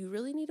 Like, do you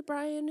really need to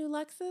buy a new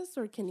Lexus,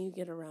 or can you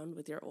get around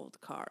with your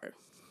old car?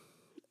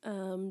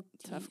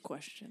 Tough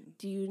question.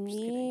 Do you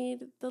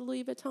need the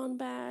Louis Vuitton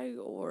bag,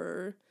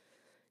 or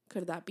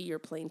could that be your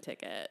plane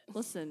ticket?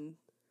 Listen,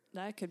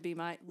 that could be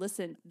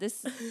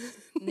this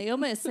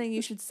Naoma is saying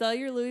you should sell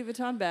your Louis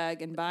Vuitton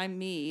bag and buy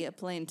me a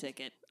plane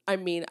ticket. I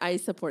mean, I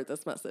support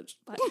this message.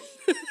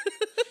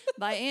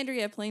 Buy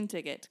Andrea a plane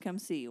ticket to come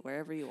see you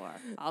wherever you are.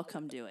 I'll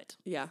come do it.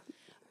 Yeah.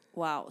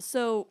 Wow.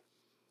 So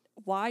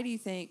why do you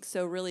think,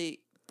 so really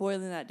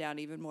boiling that down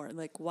even more,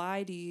 like,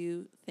 why do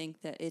you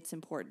think that it's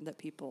important that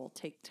people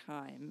take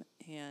time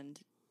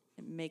and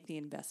make the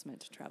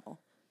investment to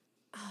travel?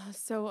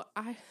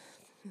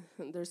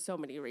 There's so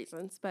many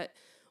reasons, but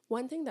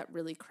one thing that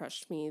really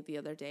crushed me the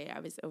other day, I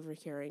was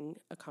overhearing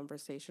a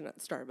conversation at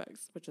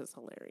Starbucks, which is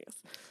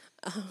hilarious.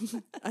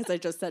 As I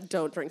just said,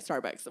 don't drink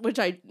Starbucks, which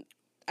I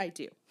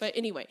do. But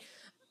anyway,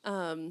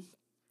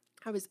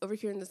 I was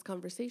overhearing this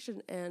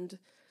conversation, and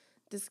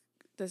this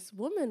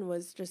woman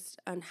was just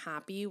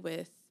unhappy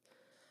with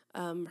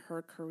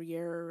her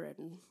career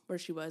and where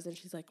she was. And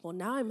she's like, well,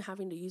 now I'm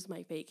having to use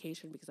my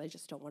vacation because I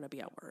just don't want to be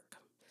at work.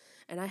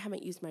 And I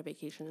haven't used my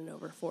vacation in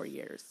over 4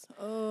 years.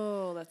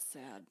 Oh, that's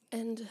sad.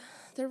 And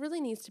there really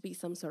needs to be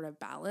some sort of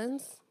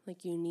balance.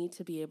 Like, you need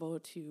to be able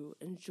to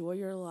enjoy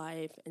your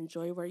life,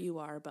 enjoy where you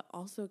are, but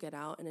also get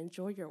out and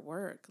enjoy your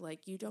work.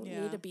 Like, you don't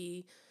need to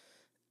be...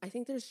 I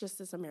think there's just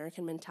this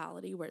American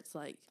mentality where it's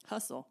like...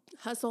 Hustle,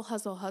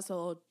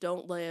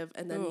 don't live.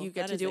 And then you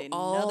get to do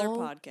another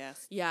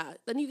podcast. Yeah.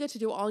 Then you get to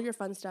do all your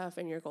fun stuff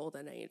in your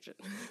golden age.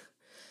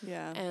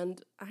 Yeah.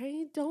 And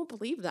I don't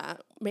believe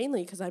that,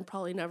 mainly because I'm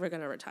probably never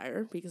going to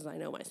retire because I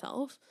know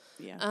myself.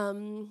 Yeah.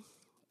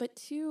 But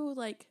two,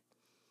 like,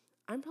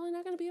 I'm probably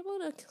not going to be able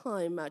to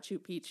climb Machu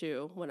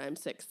Picchu when I'm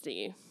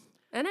 60.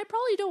 And I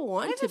probably don't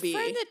want to be.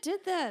 I have a friend that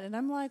did that, and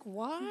I'm like,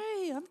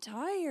 why? I'm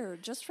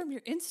tired just from your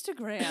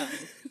Instagram.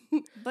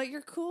 But you're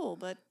cool,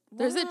 but why?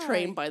 There's a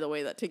train, by the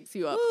way, that takes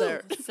you up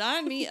there.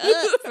 Sign me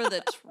up for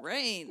the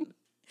train.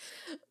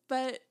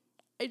 But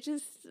I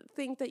just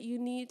think that you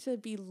need to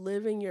be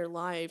living your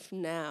life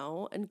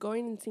now and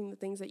going and seeing the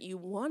things that you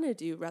want to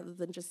do rather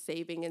than just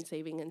saving and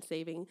saving and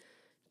saving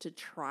to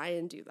try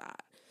and do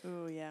that.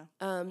 Oh, yeah.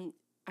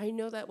 I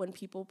know that when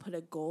people put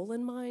a goal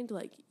in mind,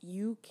 like,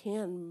 you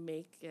can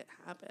make it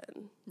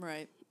happen.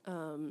 Right.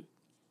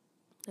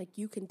 Like,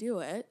 you can do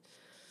it.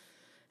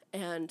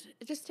 And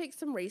it just takes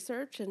some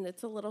research, and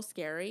it's a little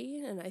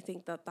scary, and I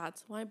think that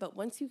that's why. But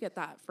once you get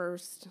that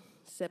first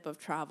sip of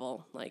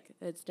travel, like,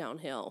 it's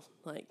downhill.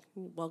 Like,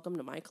 welcome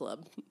to my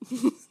club.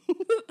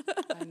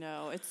 I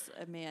know. It's,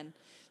 man.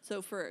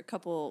 So for a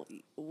couple,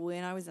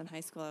 when I was in high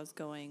school, I was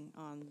going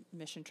on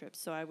mission trips.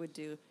 So I would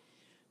do,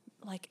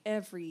 like,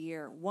 every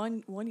year.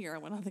 One year I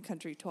went on the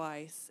country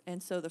twice.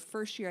 And so the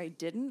first year I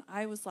didn't,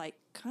 I was, like,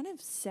 kind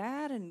of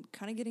sad and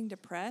kind of getting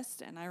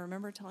depressed. And I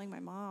remember telling my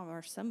mom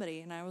or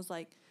somebody, and I was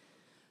like,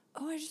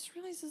 oh, I just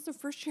realized this is the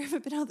first year I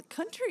haven't been out of the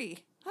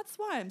country. That's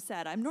why I'm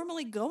sad. I'm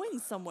normally going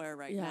somewhere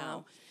right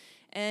now.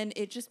 And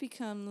it just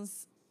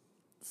becomes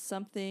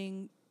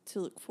something to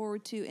look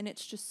forward to, and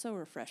it's just so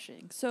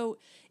refreshing. So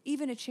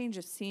even a change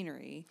of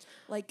scenery,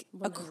 like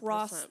 100%.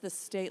 Across the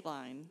state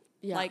line,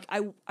 like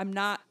I'm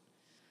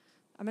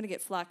going to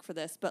get flack for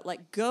this, but,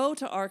 like, go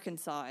to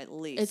Arkansas at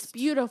least. It's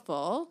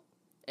beautiful.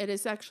 It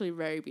is actually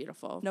very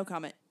beautiful. No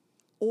comment.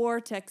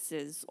 Or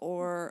Texas,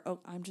 or, oh,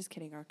 I'm just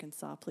kidding,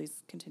 Arkansas.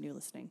 Please continue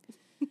listening.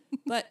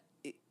 But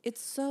it's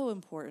so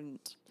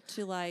important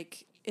to,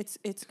 like,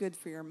 it's good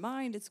for your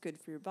mind, it's good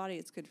for your body,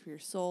 it's good for your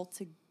soul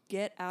to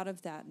get out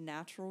of that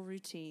natural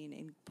routine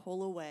and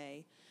pull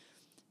away.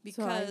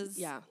 Because,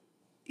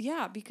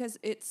 Yeah, because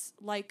it's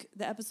like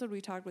the episode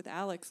we talked with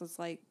Alex was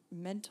like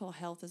mental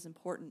health is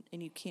important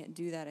and you can't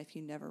do that if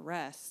you never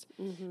rest.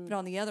 But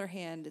on the other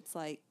hand, it's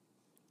like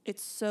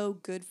it's so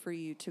good for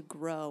you to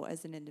grow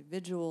as an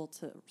individual,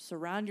 to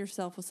surround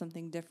yourself with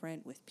something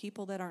different, with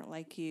people that aren't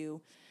like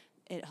you.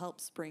 It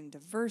helps bring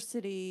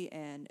diversity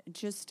and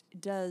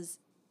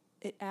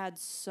it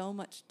adds so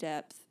much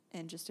depth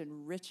and just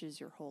enriches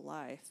your whole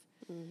life.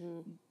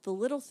 The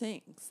little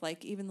things,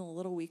 like even the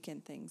little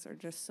weekend things, are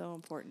just so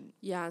important.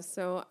 Yeah,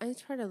 so I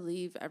try to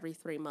leave every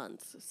 3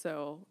 months.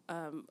 So,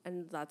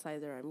 and that's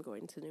either I'm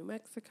going to New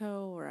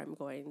Mexico, or I'm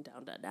going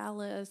down to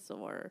Dallas,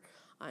 or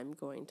I'm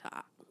going to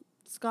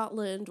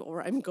Scotland,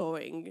 or I'm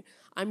going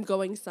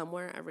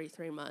somewhere every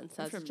 3 months.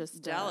 That's From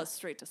just Dallas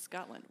straight to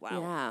Scotland.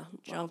 Wow. Yeah,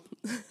 Jump.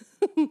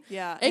 well,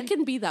 Yeah. it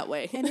can be that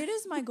way. And it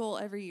is my goal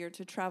every year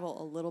to travel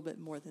a little bit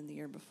more than the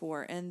year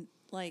before. And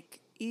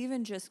like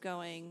even just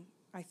going,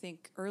 I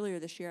think earlier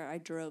this year I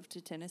drove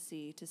to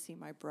Tennessee to see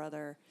my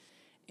brother,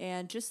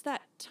 and just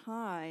that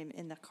time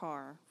in the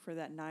car for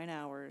that 9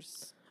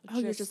 hours.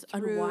 You're just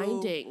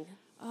unwinding.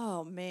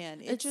 Oh man,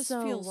 it It's just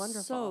so feels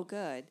wonderful. so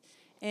good.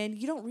 And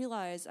you don't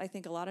realize, I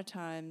think a lot of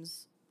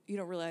times you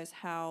don't realize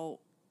how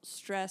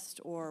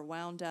stressed or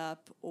wound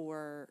up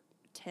or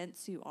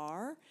tense you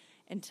are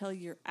until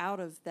you're out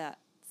of that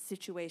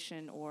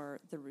situation or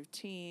the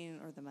routine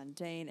or the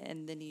mundane,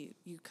 and then you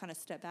kind of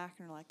step back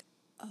and are like,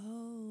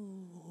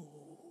 oh,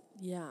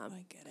 Yeah.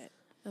 I get it.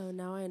 Oh,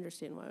 now I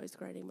understand why I was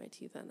grinding my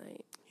teeth at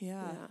night.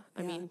 Yeah.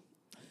 I mean,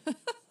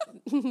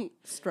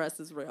 stress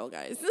is real,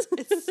 guys.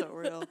 It's so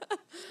real.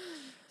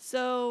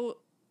 So,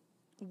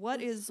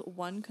 what is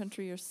one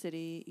country or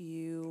city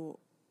you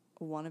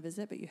want to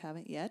visit but you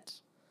haven't yet?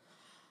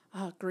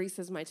 Greece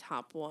is my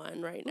top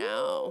one right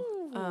now.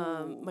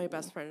 My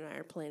best friend and I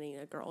are planning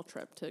a girl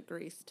trip to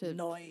Greece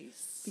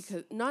Nice.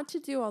 because not to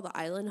do all the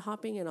island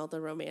hopping and all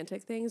the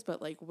romantic things,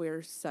 but like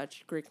we're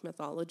such Greek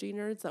mythology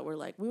nerds that we're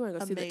like, we want to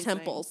go see the Amazing.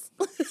 temples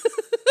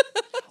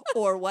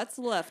Or what's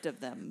left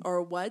of them.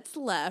 or what's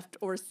left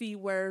or see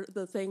where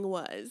the thing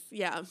was.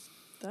 Yeah.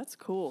 That's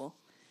cool.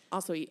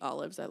 Also eat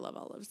olives. I love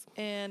olives.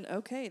 And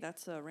okay,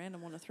 that's a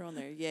random one to throw in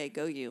there. Yay,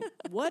 go you.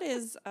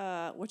 What's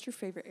your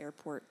favorite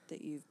airport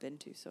that you've been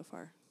to so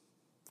far?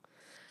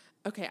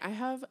 Okay, I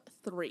have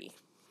 3.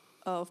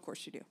 Oh, of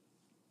course you do.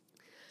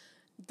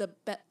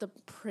 The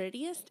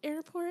prettiest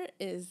airport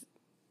is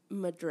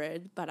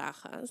Madrid,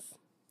 Barajas.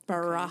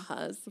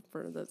 Barajas,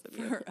 for those of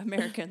you. For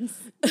Americans.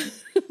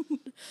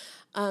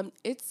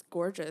 It's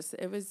gorgeous.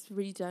 It was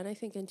redone, I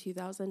think, in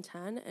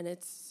 2010, and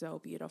it's so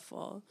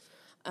beautiful.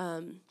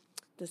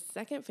 The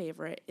second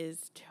favorite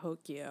is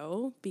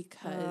Tokyo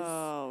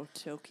because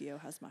Tokyo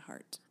has my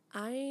heart.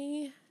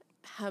 I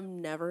have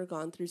never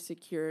gone through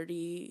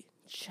security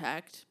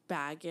checked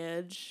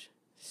baggage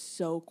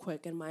so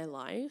quick in my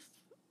life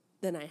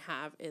than I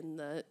have in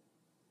the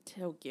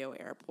Tokyo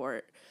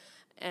airport.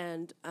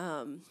 And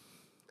I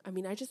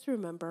mean, I just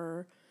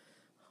remember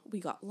we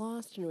got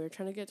lost and we were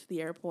trying to get to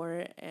the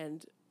airport,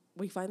 and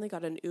we finally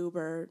got an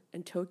Uber,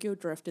 and Tokyo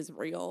Drift is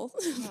real.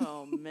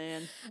 Oh,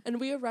 man. And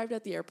we arrived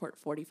at the airport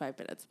 45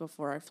 minutes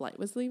before our flight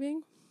was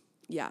leaving.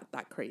 Yeah,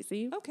 that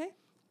crazy. Okay.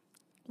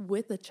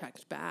 With a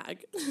checked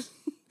bag,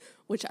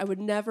 which I would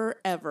never,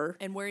 ever.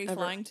 And where are you ever-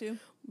 flying to?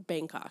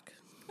 Bangkok.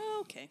 Oh,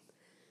 okay.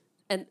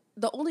 And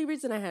the only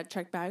reason I had a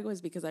checked bag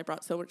was because I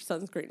brought so much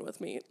sunscreen with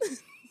me.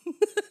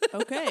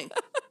 Okay.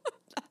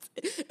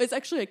 It was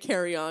actually a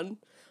carry-on,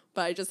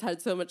 but I just had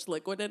so much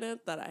liquid in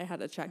it that I had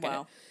to check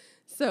Wow. it.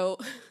 So,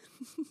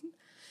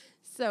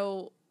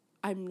 so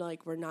I'm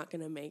like, we're not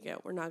going to make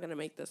it. We're not going to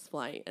make this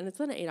flight. And it's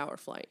an 8-hour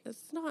flight.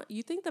 It's not,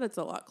 you think that it's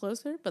a lot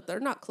closer, but they're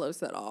not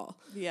close at all.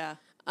 Yeah.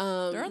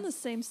 They're on the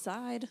same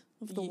side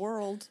of the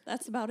world.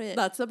 That's about it.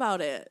 That's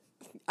about it.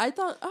 I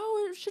thought,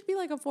 it should be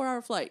like a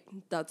 4-hour flight.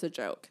 That's a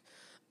joke.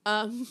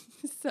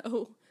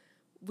 So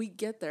we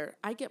get there.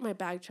 I get my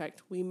bag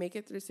checked. We make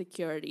it through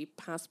security,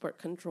 passport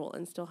control,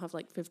 and still have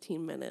like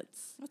 15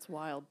 minutes That's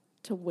wild.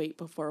 to wait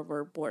before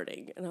we're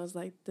boarding. And I was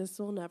like, this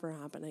will never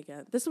happen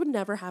again. This would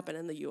never happen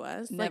in the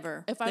U.S.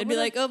 Never. Like, if They'd be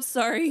like, oh,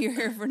 sorry, you're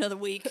here for another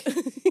week.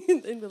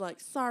 they'd be like,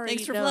 sorry.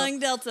 Thanks for no, flying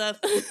Delta.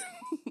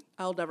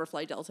 I'll never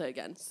fly Delta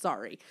again.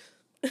 Sorry.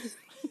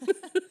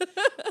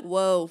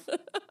 Whoa.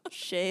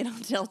 Shade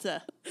on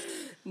Delta.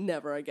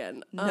 Never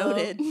again.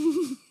 Noted.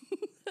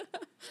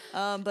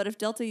 But if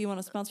Delta, you want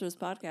to sponsor this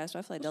podcast,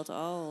 I fly Delta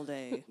all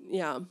day.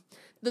 Yeah.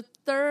 The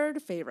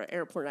third favorite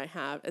airport I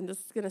have, and this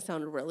is going to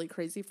sound really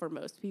crazy for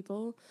most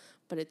people,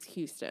 but it's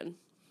Houston.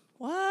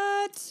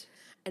 What?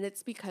 And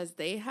it's because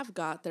they have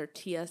got their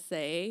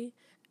TSA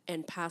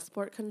and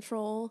passport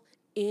control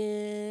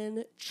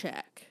in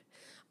check.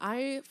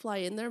 I fly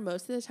in there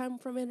most of the time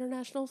from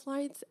international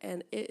flights,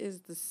 and it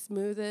is the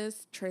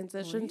smoothest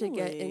transition to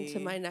get into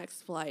Really? my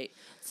next flight.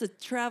 It's a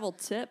travel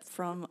tip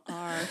from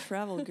our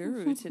travel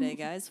guru today,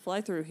 guys.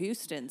 Fly through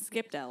Houston.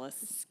 Skip Dallas.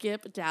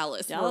 Skip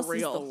Dallas, Dallas for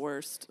is real. the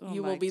worst. Oh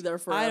You my will be there I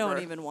forever.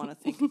 don't even want to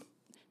think.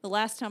 The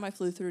last time I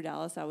flew through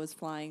Dallas, I was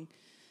flying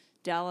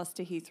Dallas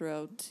to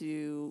Heathrow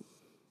to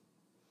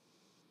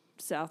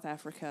South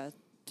Africa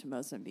to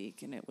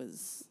Mozambique, and it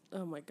was.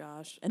 Oh my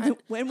gosh! And then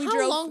when we drove,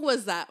 how long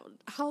was that?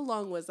 How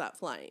long was that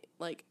flight?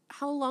 Like,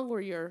 how long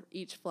were your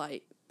each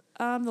flight?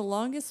 The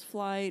longest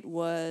flight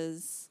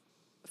was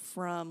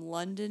from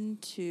London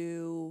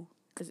to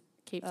Is it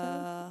Cape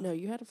Town? No,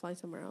 you had to fly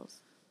somewhere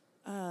else.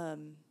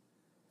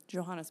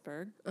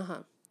 Johannesburg.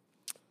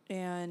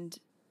 And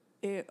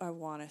I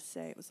want to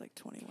say it was like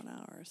 21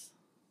 hours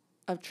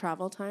Of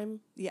travel time?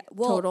 Yeah,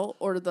 well, total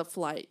or the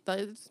flight?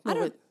 I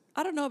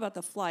don't know about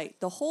the flight.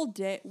 The whole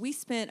day we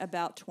spent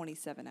about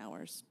 27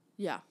 hours.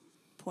 Yeah.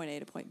 Point A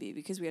to point B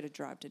because we had to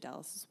drive to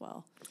Dallas as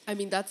well. I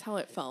mean, that's how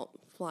it felt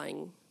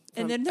flying.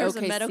 And then there was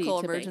a OKC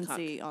medical to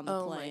emergency Bangkok. on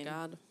the plane. Oh my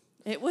God.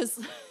 It was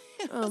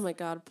Oh my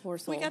God, poor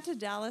soul. We got to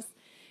Dallas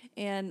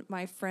and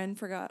my friend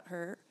forgot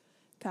her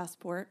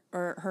passport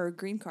or her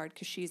green card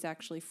because she's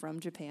actually from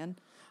Japan.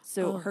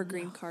 So her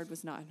green card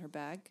was not in her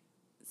bag.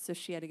 So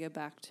she had to go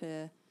back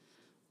to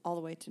all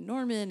the way to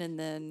Norman, and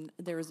then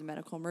there was a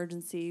medical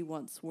emergency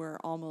once we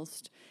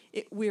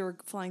were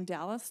flying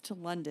Dallas to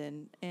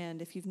London,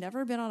 and if you've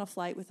never been on a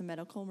flight with a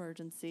medical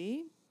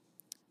emergency,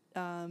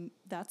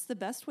 that's the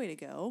best way to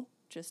go,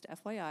 just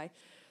FYI.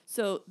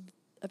 So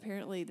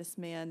apparently this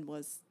man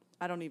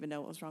I don't even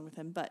know what was wrong with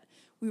him, but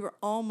we were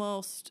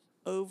almost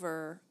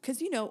over,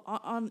 because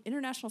on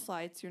international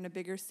flights you're in a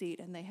bigger seat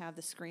and they have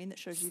the screen that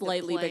shows you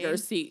slightly the plane. bigger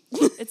seat.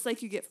 It's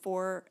like you get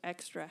 4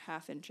 extra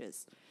half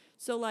inches.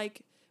 So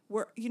like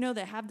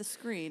they have the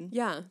screen,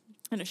 Yeah.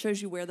 and it shows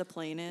you where the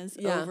plane is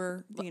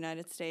over the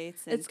United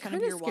States. And It's kind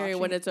of scary watching.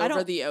 when it's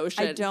over the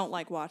ocean. I don't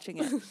like watching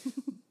it.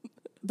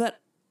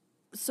 But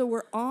so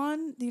we're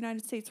on the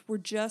United States. We're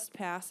just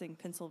passing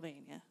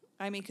Pennsylvania.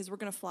 I mean, because we're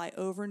going to fly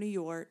over New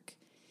York.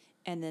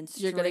 And then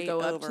straight You're going to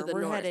go over. up to the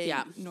We're north. headed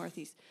Yeah.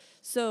 northeast.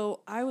 So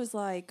I was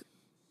like,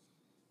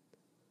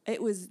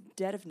 it was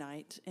dead of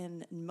night,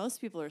 and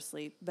most people are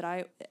asleep.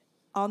 But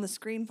on the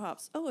screen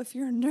pops, if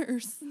you're a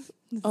nurse,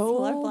 the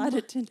flight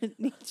attendant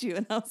needs you.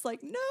 And I was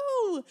like,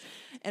 no.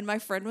 And my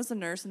friend was a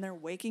nurse, and they're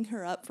waking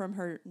her up from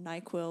her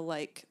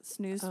NyQuil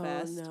snooze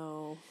fest. Oh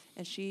no.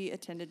 And she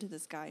attended to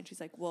this guy, and she's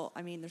like, well,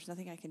 I mean, there's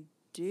nothing I can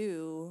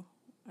do.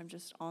 I'm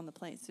just on the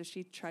plane. So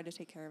she tried to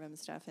take care of him and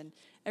stuff, and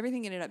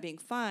everything ended up being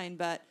fine,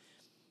 but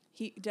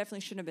he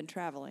definitely shouldn't have been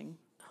traveling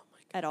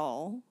at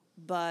all.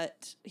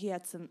 But he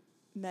had some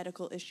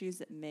medical issues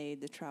that made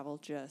the travel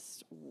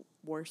just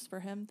worse for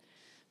him.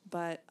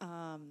 But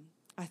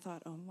I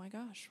thought, oh my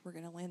gosh, we're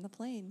going to land the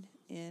plane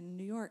in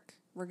New York.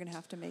 We're going to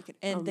have to make it.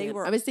 And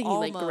I was thinking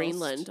like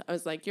Greenland. I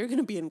was like, you're going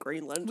to be in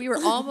Greenland. We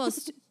were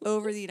almost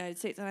over the United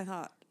States, and I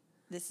thought,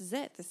 this is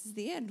it. This is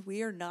the end.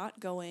 We are not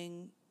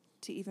going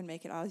to even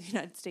make it out of the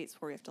United States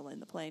before we have to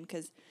land the plane.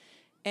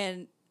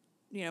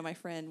 My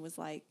friend was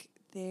like,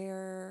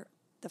 the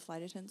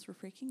flight attendants were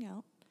freaking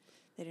out.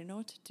 They didn't know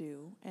what to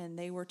do, and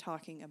they were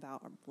talking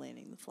about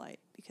landing the flight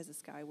because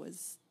this guy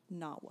was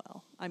not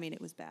well. I mean,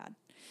 it was bad.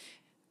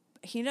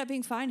 He ended up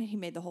being fine, and he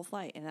made the whole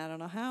flight, and I don't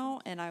know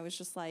how, and I was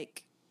just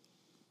like,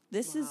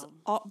 this is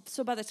all.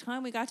 So by the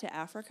time we got to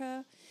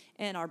Africa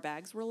and our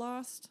bags were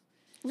lost,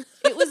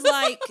 it was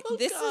like,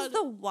 this is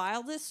the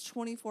wildest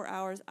 24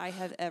 hours I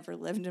have ever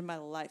lived in my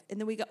life. And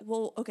then we got,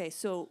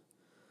 so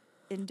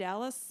in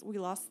Dallas, we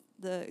lost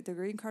the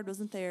green card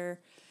wasn't there.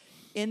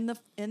 In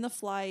the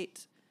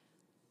flight,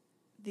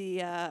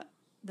 the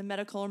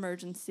medical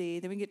emergency.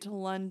 Then we get to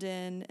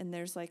London, and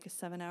there's like a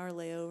 7-hour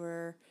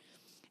layover.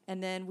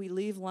 And then we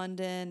leave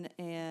London,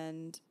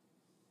 and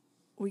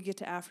we get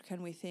to Africa,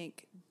 and we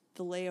think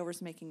the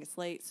layover's making us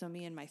late. So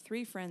me and my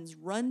 3 friends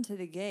run to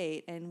the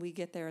gate, and we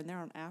get there, and they're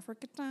on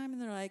Africa time,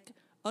 and they're like,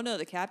 oh no,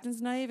 the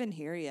captain's not even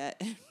here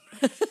yet.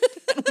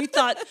 We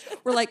thought,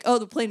 we're like,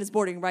 the plane is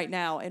boarding right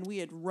now. And we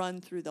had run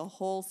through the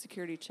whole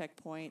security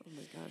checkpoint. Oh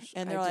my gosh.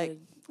 And they're like,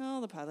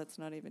 the pilot's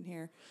not even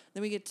here.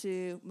 Then we get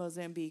to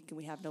Mozambique, and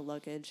we have no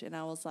luggage. And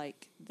I was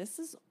like, this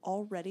is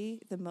already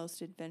the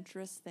most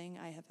adventurous thing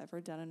I have ever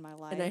done in my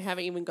life. And I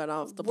haven't even got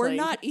off the plane. We're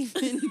not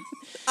even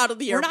out of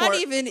the airport. We're not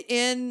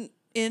even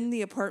in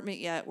the apartment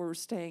yet where we're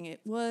staying.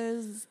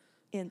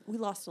 We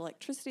lost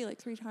electricity like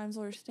 3 times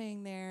while we were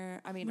staying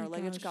there. I mean, our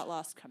luggage got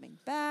lost coming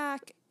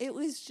back. It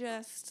was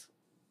just...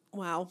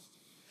 Wow.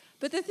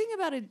 But the thing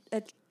about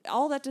it,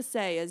 all that to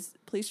say is,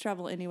 please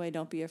travel anyway.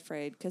 Don't be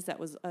afraid, because that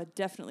was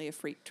definitely a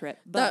freak trip.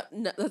 But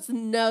that's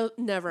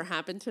never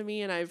happened to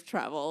me, and I've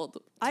traveled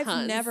tons.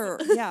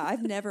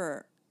 I've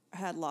never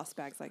had lost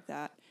bags like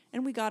that.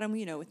 And we got them,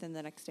 within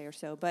the next day or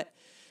so. But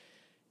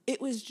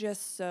it was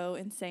just so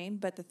insane.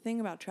 But the thing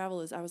about travel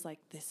is, I was like,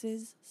 this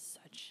is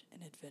such an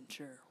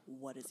adventure.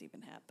 What is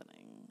even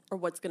happening? Or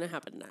what's going to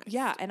happen next?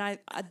 Yeah, and I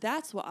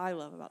that's what I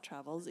love about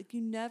travel, is like, you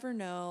never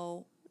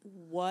know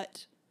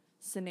what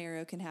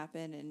scenario can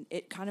happen, and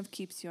it kind of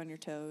keeps you on your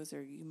toes,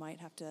 or you might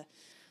have to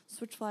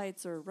switch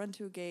flights or run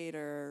to a gate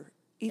or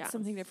eat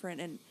something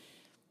different,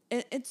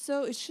 and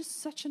so it's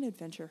just such an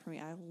adventure for me.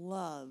 I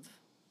love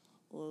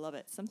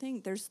it.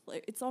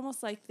 It's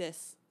almost like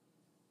this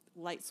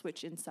light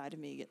switch inside of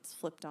me gets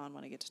flipped on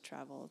when I get to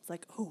travel. It's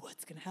like,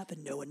 what's gonna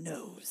happen? No one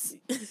knows.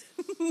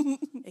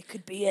 It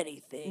could be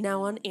anything.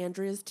 Now on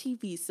Andrea's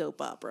TV soap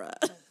opera.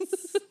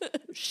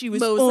 She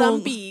was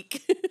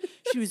Mozambique.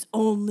 She was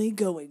only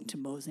going to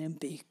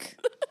Mozambique.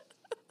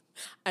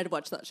 I'd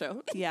watch that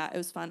show. Yeah, it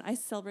was fun. I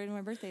celebrated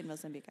my birthday in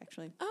Mozambique,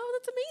 actually. Oh,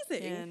 that's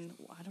amazing. And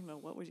I don't know,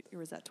 what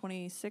was that,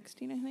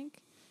 2016, I think?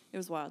 It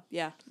was wild.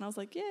 Yeah. And I was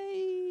like,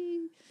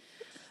 yay.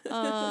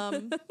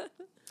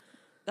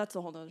 That's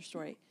a whole nother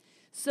story.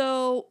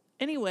 So,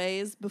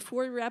 anyways,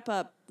 before we wrap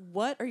up,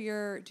 do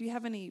you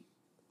have any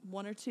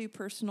one or two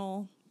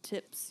personal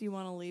tips you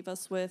want to leave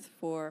us with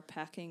for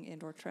packing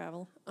indoor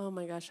travel? Oh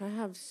my gosh, I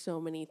have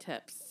so many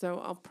tips. So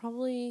I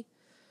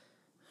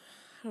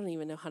don't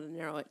even know how to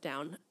narrow it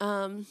down.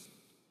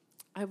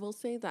 I will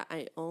say that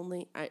I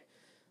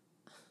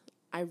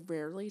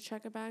rarely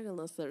check a bag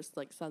unless there's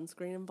like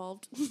sunscreen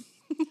involved.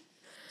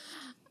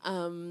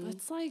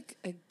 That's like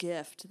a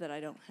gift that I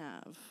don't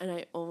have. And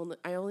I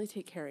only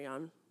take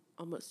carry-on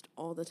almost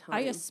all the time.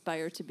 I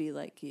aspire to be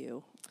like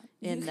you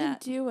in you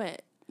that. can do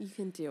it. You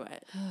can do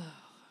it.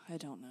 I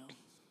don't know.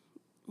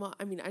 Well,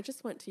 I mean, I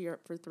just went to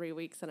Europe for 3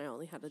 weeks and I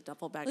only had a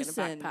duffel bag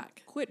Listen, and a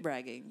backpack. quit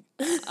bragging.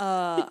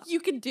 You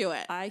can do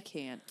it. I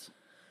can't.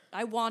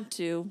 I want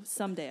to.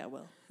 Someday I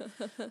will.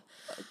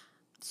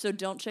 So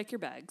don't check your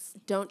bags.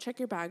 Don't check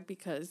your bag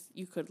because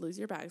you could lose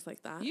your bags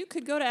like that. You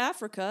could go to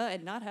Africa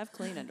and not have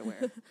clean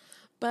underwear.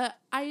 But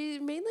I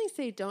mainly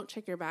say don't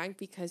check your bag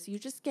because you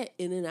just get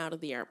in and out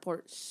of the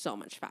airport so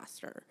much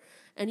faster.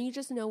 And you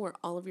just know where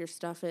all of your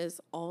stuff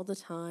is all the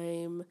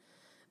time.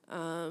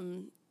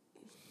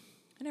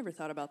 I never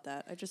thought about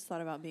that. I just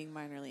thought about being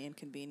minorly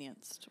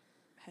inconvenienced,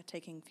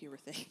 taking fewer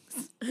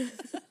things.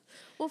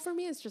 Well, for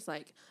me, it's just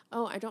like,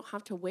 oh, I don't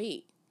have to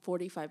wait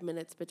 45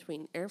 minutes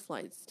between air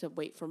flights to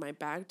wait for my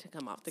bag to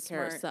come off the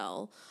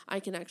carousel. I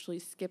can actually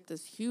skip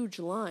this huge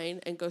line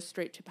and go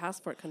straight to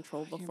passport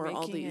control before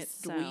all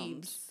these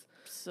dweebs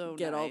so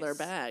get all their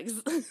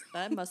bags.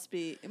 It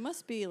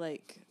must be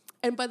like...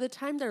 And by the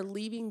time they're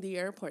leaving the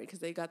airport, because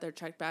they got their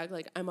checked bag,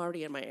 like, I'm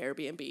already in my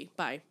Airbnb.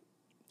 Bye.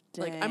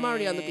 Dang. Like, I'm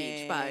already on the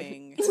beach.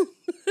 Bye.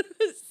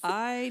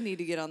 I need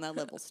to get on that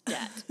level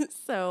stat.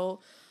 So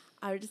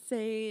I would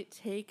say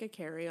take a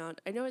carry-on.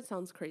 I know it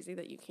sounds crazy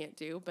that you can't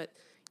do, but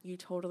you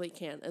totally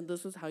can. And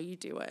this is how you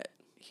do it.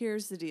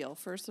 Here's the deal.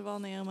 First of all,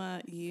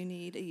 Naoma, you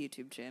need a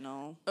YouTube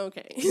channel.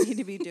 Okay. You need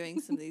to be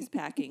doing some of these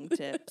packing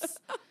tips.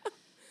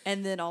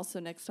 And then also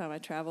next time I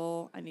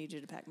travel, I need you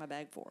to pack my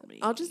bag for me.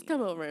 I'll just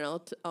come over and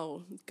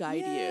I'll guide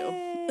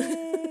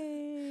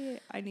you.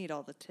 I need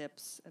all the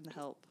tips and the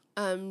help.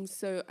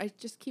 So I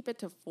just keep it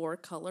to 4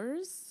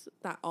 colors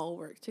that all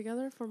work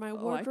together for my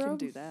wardrobe. I can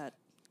do that.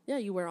 Yeah,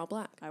 you wear all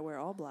black. I wear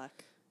all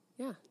black.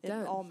 Yeah, It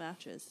done. all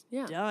matches.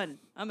 Yeah. Done.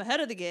 I'm ahead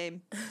of the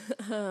game.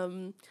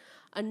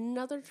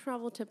 Another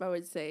travel tip I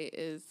would say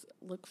is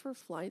look for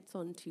flights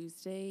on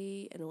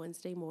Tuesday and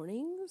Wednesday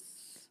mornings.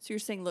 So you're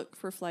saying look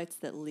for flights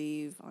that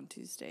leave on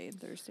Tuesday and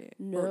Thursday?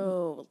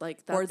 No,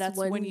 like that's, or that's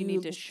when you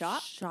need to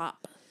shop?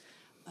 Shop.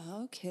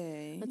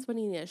 Okay. That's when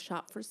you need to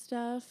shop for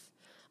stuff.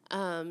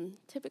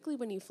 Typically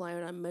when you fly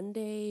out on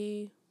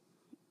Monday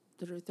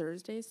through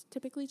Thursday is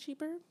typically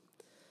cheaper.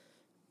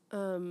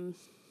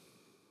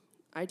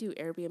 I do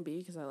Airbnb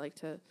because I like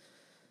to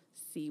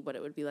see what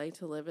it would be like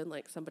to live in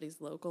like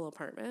somebody's local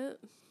apartment.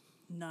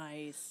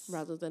 Nice.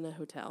 Rather than a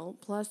hotel.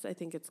 Plus, I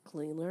think it's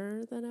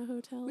cleaner than a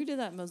hotel. We did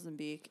that in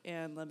Mozambique,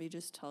 and let me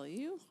just tell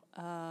you,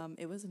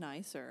 it was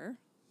nicer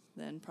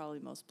than probably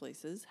most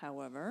places.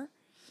 However,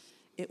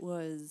 it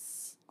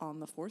was on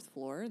the 4th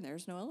floor, and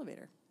there's no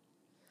elevator.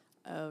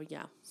 Oh,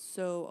 yeah.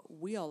 So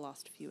we all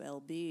lost a few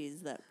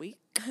lbs that week,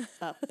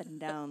 up and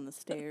down the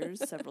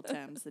stairs several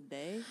times a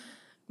day.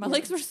 My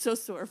legs were so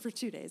sore for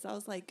 2 days. I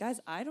was like, guys,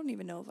 I don't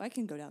even know if I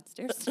can go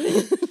downstairs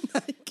today.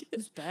 It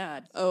was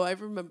bad. Oh, I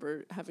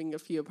remember having a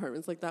few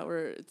apartments like that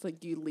where it's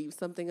like you leave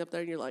something up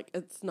there and you're like,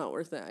 it's not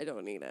worth it. I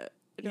don't need it.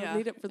 I don't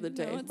need it for the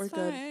day. No, it's We're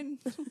fine.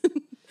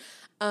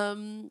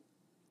 good.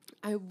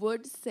 I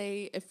would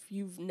say if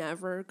you've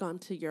never gone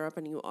to Europe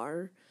and you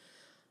are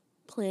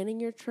planning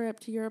your trip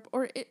to Europe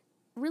or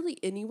really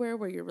anywhere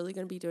where you're really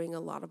going to be doing a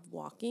lot of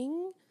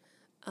walking,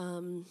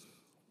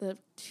 the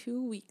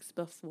 2 weeks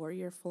before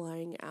you're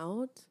flying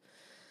out,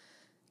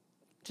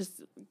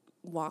 just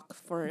walk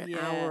for an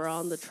hour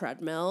on the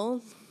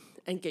treadmill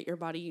and get your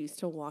body used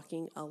to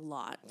walking a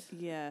lot.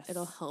 Yes.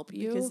 It'll help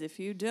you. Because if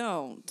you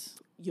don't,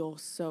 you'll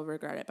so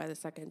regret it by the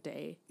second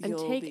day. And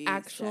You'll take be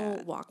actual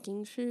sad.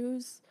 walking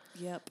shoes.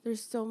 Yep.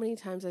 There's so many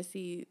times I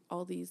see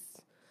all these.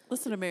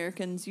 Listen,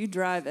 Americans, you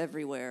drive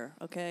everywhere,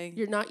 okay?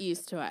 You're not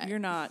used to it. You're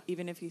not,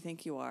 even if you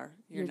think you are.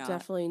 You're not.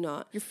 Definitely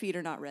not. Your feet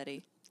are not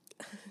ready.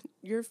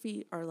 Your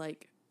feet are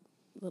like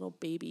little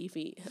baby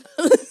feet.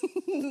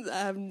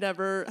 I've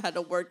never had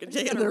to work a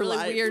day in a their really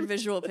life. weird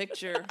visual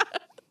picture.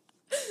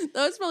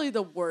 That was probably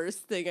the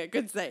worst thing I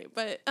could say.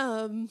 But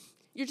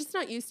you're just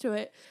not used to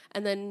it.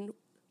 And then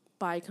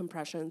buy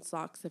compression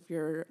socks if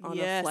you're on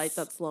a flight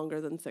that's longer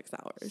than 6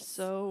 hours.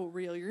 So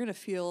real. You're going to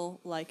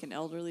feel like an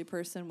elderly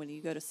person when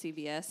you go to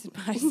CVS and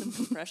buy some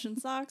compression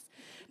socks.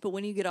 But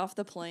when you get off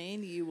the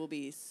plane, you will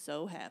be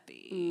so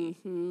happy.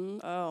 Mm-hmm.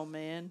 Oh,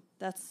 man.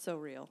 That's so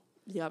real.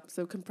 Yep.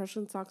 So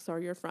compression socks are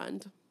your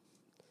friend.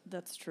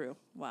 That's true.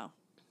 Wow.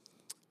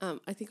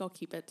 I think I'll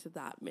keep it to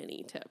that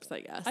many tips,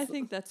 I guess. I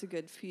think that's a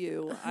good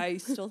few. I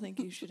still think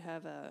you should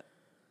have a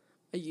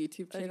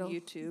YouTube channel.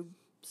 YouTube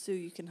so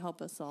you can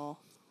help us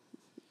all.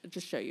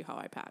 Just show you how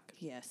I pack.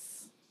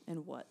 Yes.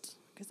 And what?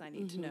 Because I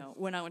need to know.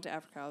 When I went to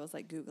Africa, I was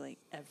like Googling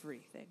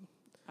everything.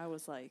 I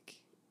was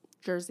like,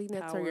 jersey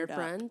knits are your powered up.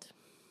 friend.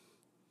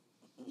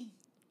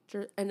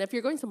 And if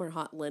you're going somewhere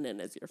hot, linen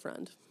is your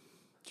friend.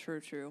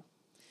 True.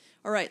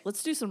 All right,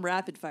 let's do some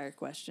rapid fire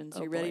questions.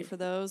 Oh, You ready boy. for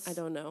those? I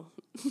don't know.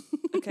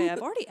 Okay, I've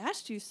already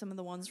asked you some of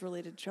the ones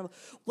related to travel.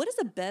 What is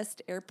the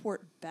best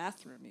airport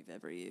bathroom you've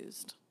ever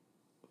used?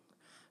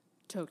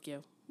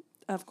 Tokyo.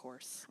 Of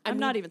course. I I'm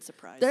mean, not even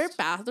surprised. Their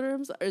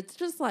bathrooms, it's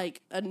just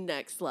like a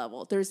next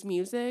level. There's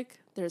music,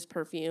 there's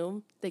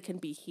perfume, they can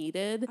be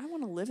heated. I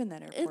want to live in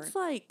that airport. It's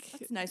like,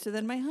 That's nicer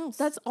than my house.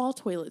 that's all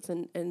toilets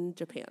in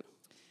Japan.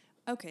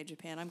 Okay,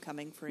 Japan, I'm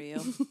coming for you.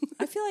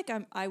 I feel like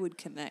I would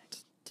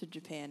connect to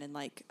Japan in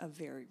like a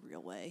very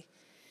real way.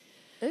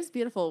 It's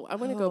beautiful. I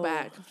want to go Oh.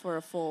 back for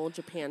a full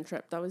Japan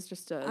trip. That was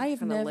just a I have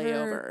kind of never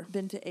layover.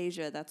 been to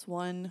Asia. That's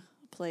one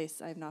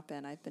place I have not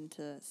been. I've been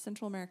to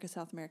Central America,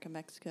 South America,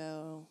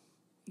 Mexico,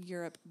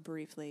 Europe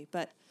briefly,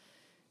 but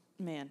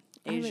man,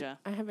 Asia.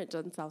 I haven't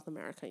done South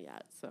America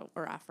yet,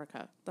 or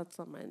Africa. That's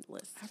on my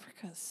list.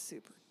 Africa's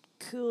super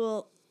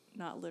cool.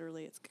 Not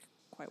literally, it's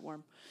quite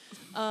warm.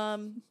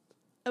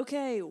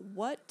 Okay,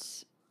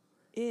 what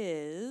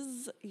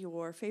is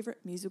your favorite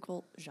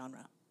musical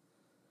genre?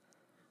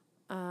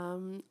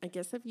 I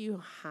guess if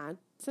you had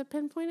to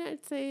pinpoint it,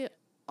 I'd say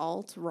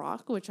alt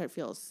rock, which I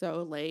feel is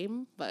so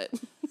lame, but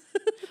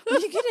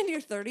When you get into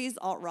your 30s,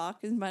 alt rock,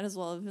 it might as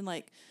well have been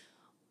like,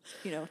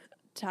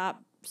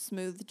 top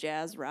smooth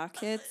jazz rock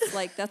hits.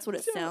 Like, that's what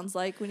it sounds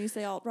like when you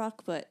say alt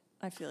rock, but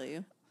I feel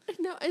you.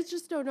 no, I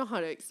just don't know how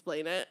to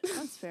explain it.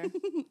 That's fair.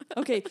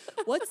 Okay,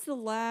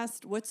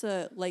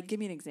 give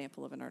me an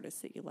example of an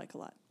artist that you like a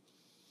lot.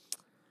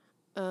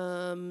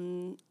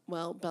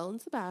 Well, Belle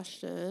and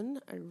Sebastian,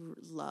 I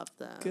love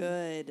them.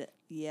 Good.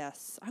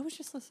 Yes. I was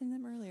just listening to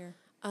them earlier.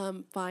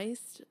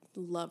 Feist,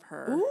 love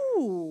her.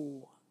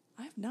 Ooh.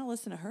 I have not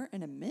listened to her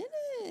in a minute.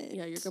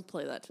 Yeah, you're gonna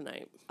play that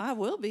tonight. I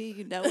will be,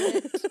 you know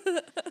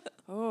it.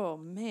 Oh,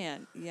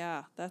 man.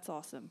 Yeah, that's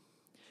awesome.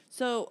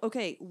 So,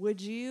 okay,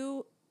 would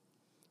you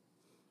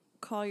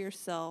call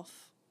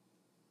yourself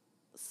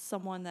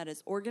someone that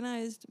is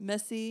organized,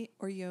 messy,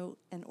 or you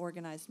an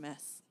organized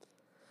mess?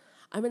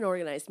 I'm an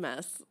organized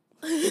mess.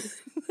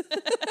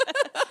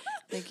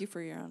 Thank you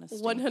for your honesty.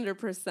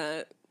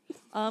 100%.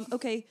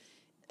 Okay,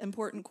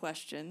 important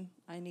question.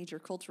 I need your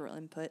cultural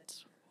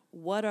input.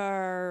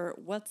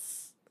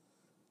 What's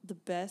the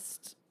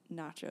best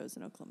nachos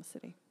in Oklahoma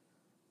City?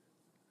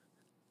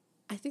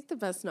 I think the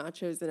best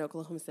nachos in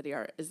Oklahoma City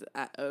is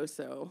at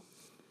Oso.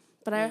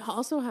 But I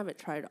also haven't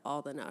tried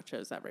all the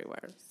nachos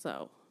everywhere.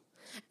 So,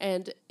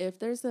 and if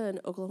there's an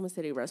Oklahoma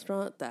City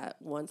restaurant that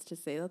wants to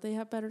say that they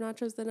have better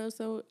nachos than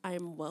Oso,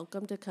 I'm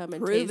welcome to come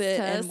and Prove taste it,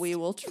 test. and we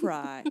will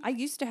try. I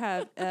used to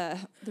have the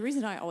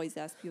reason I always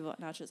ask people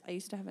about nachos. I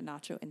used to have a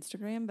nacho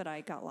Instagram, but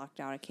I got locked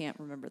out. I can't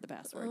remember the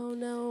password. Oh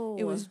no!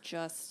 It was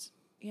just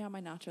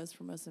my nachos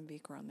from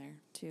Mozambique were on there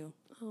too.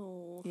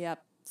 Oh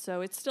Yep.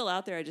 So it's still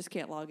out there. I just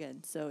can't log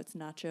in. So it's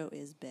Nacho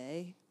is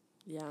Bay.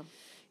 yeah.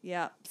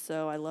 Yeah.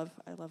 So I love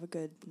a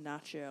good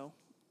nacho.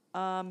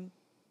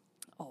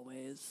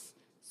 Always.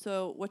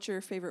 So what's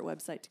your favorite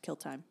website to kill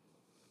time?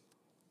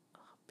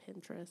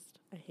 Pinterest.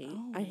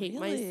 Oh, I hate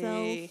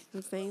really? myself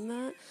for saying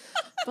that.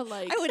 But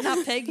like I would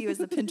not peg you as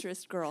a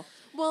Pinterest girl.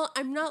 well,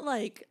 I'm not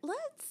like,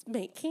 let's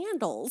make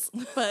candles.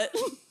 But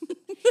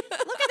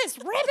Look at this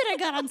ribbon I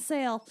got on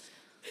sale.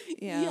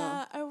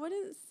 yeah, I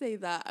wouldn't say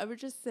that. I would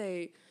just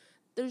say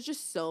there's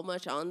just so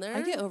much on there.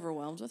 I get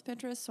overwhelmed with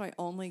Pinterest, so I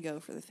only go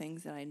for the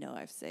things that I know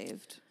I've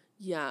saved.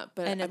 Yeah,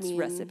 but And I it's mean,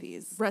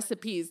 recipes.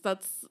 Recipes.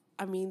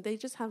 They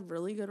just have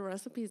really good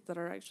recipes that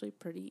are actually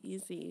pretty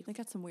easy. They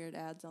got some weird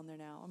ads on there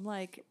now. I'm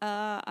like,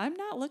 I'm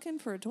not looking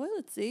for a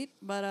toilet seat,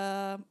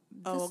 but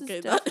this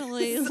is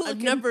definitely I've looking-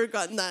 never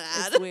gotten that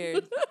ad. It's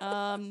weird.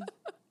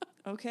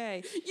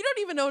 Okay. You don't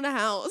even own a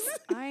house.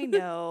 I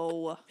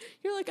know.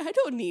 You're like, I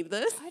don't need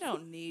this. I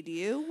don't need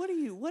you. What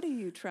are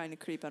you trying to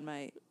creep on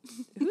my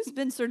Who's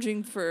been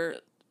searching for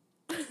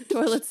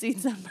toilet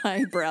seats on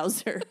my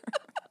browser?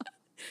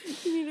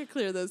 You need to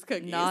clear those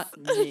cookies. Not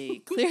me.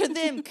 Clear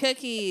them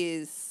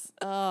cookies.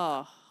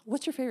 Oh.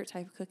 What's your favorite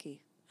type of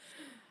cookie?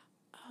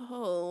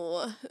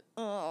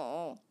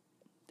 Oh.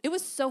 It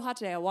was so hot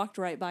today. I walked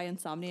right by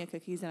Insomnia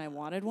Cookies and I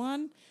wanted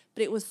one,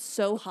 but it was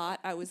so hot.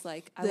 I was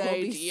like, I The will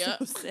be idea.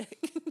 so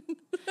sick.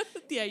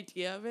 The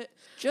idea of it.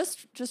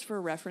 Just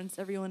for reference,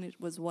 everyone, it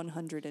was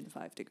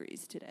 105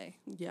 degrees today.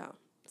 Yeah.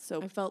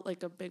 So I felt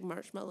like a big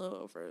marshmallow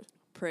over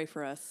pray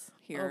for us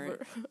here.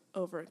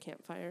 over a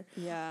campfire.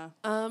 Yeah.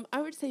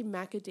 I would say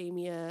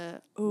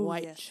macadamia Ooh,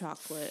 white yes.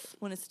 chocolate.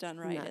 When it's done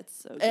right, Nut. it's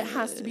so good. It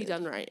has to be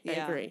done right. I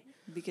Yeah. agree.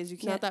 Because you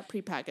can't. Not that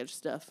prepackaged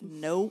stuff.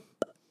 Nope.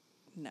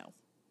 No.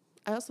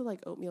 I also like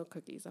oatmeal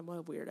cookies. I'm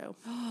a weirdo.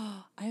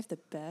 I have the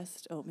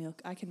best oatmeal.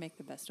 I can make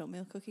the best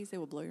oatmeal cookies. They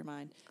will blow your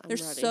mind. I'm They're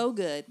ready. so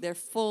good. They're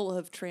full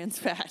of trans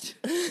fat.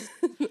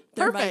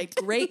 They're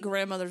Perfect. my great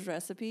grandmother's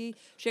recipe.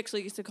 She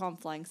actually used to call them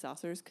flying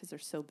saucers because they're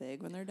so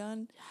big when they're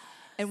done.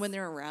 And when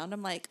they're around,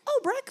 I'm like, oh,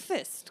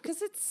 breakfast,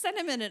 because it's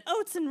cinnamon and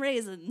oats and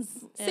raisins.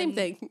 Same And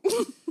thing.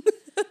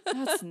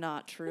 That's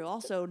not true.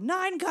 Also,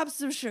 9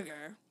 cups of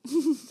sugar.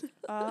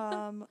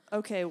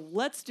 Okay,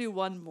 let's do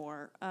one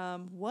more.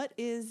 What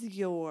is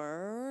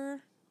your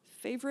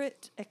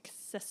favorite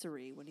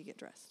accessory when you get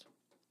dressed?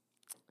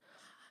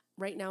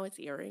 Right now it's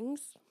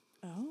earrings.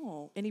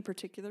 Oh, any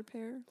particular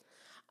pair?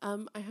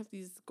 I have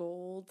these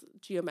gold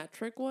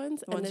geometric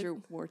ones. The ones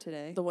you wore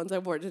today? The ones I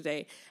wore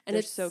today. And They're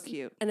it's so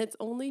cute. And it's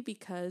only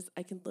because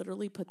I can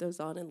literally put those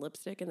on in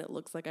lipstick and it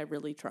looks like I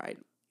really tried.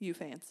 You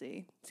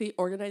fancy. See,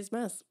 organized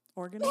mess.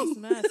 Organized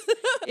mess.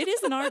 It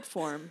is an art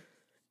form.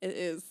 It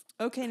is.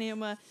 Okay,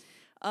 Naoma.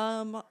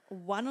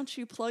 Why don't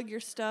you plug your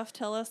stuff?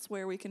 Tell us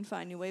where we can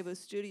find Nuevo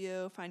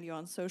Studio, find you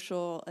on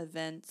social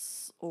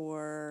events,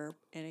 or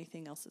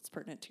anything else that's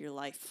pertinent to your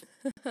life.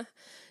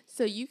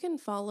 So you can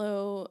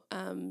follow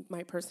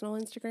my personal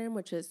Instagram,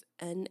 which is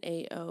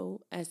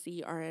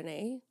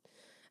NaOSERNA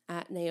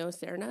at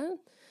Naoserna.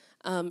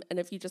 And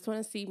if you just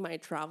want to see my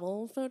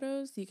travel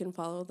photos, you can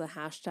follow the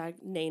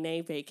hashtag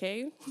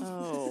NeneVacay.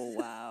 Oh,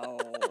 wow.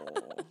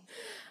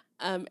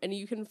 And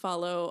you can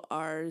follow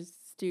our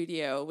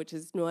studio, which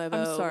is Nuevo.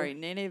 I'm sorry,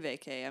 Nene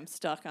Vacay. I'm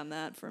stuck on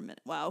that for a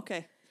minute. Wow,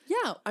 okay.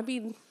 Yeah, I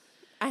mean,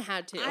 I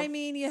had to. I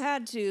mean, you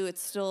had to.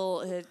 It's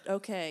still,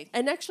 okay.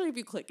 And actually, if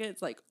you click it,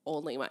 it's like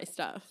only my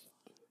stuff.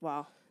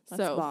 Wow.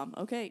 That's So- bomb.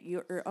 Okay,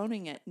 you're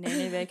owning it.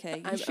 Nene Vacay.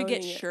 You I'm should get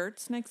owning it.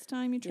 shirts next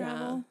time you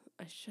travel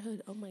Yeah, I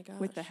should. Oh my gosh.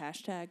 with the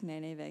hashtag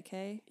Nene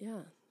Vacay.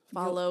 Yeah.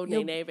 Follow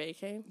you'll- Nene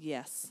Vacay.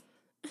 Yes.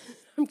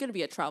 I'm going to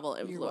be a travel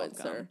You're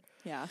influencer. welcome.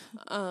 Yeah.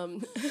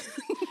 Um,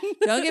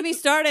 Don't get me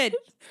started.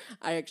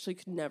 I actually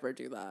could never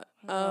do that.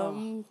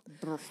 Oh.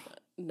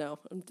 No,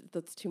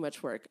 that's too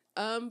much work.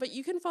 But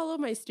you can follow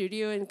my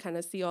studio and kind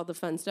of see all the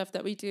fun stuff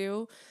that we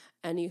do.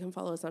 And you can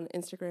follow us on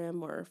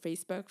Instagram or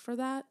Facebook for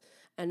that.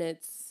 And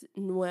it's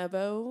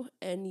Nuevo,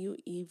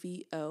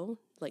 Nuevo,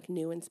 like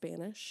new in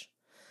Spanish,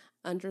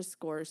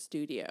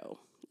 _studio.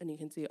 And you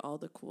can see all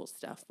the cool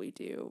stuff we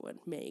do and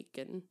make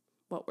and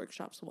what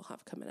workshops we'll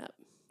have coming up.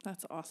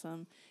 That's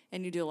awesome.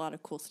 And you do a lot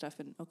of cool stuff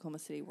in Oklahoma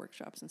City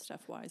workshops and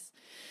stuff wise.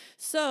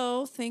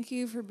 So thank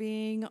you for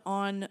being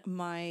on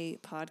my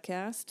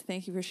podcast.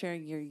 Thank you for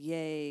sharing your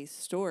yay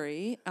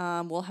story.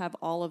 We'll have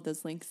all of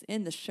those links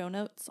in the show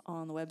notes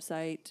on the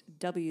website,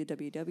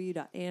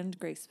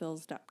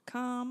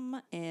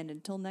 www.andgracespills.com. And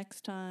until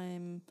next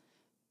time,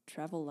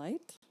 travel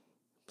light.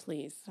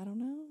 Please. I don't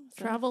know. Is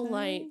that a Travel thing?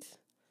 light.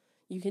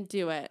 You can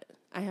do it.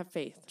 I have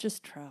faith.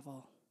 Just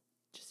travel.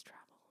 Just travel.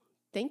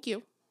 Thank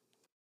you.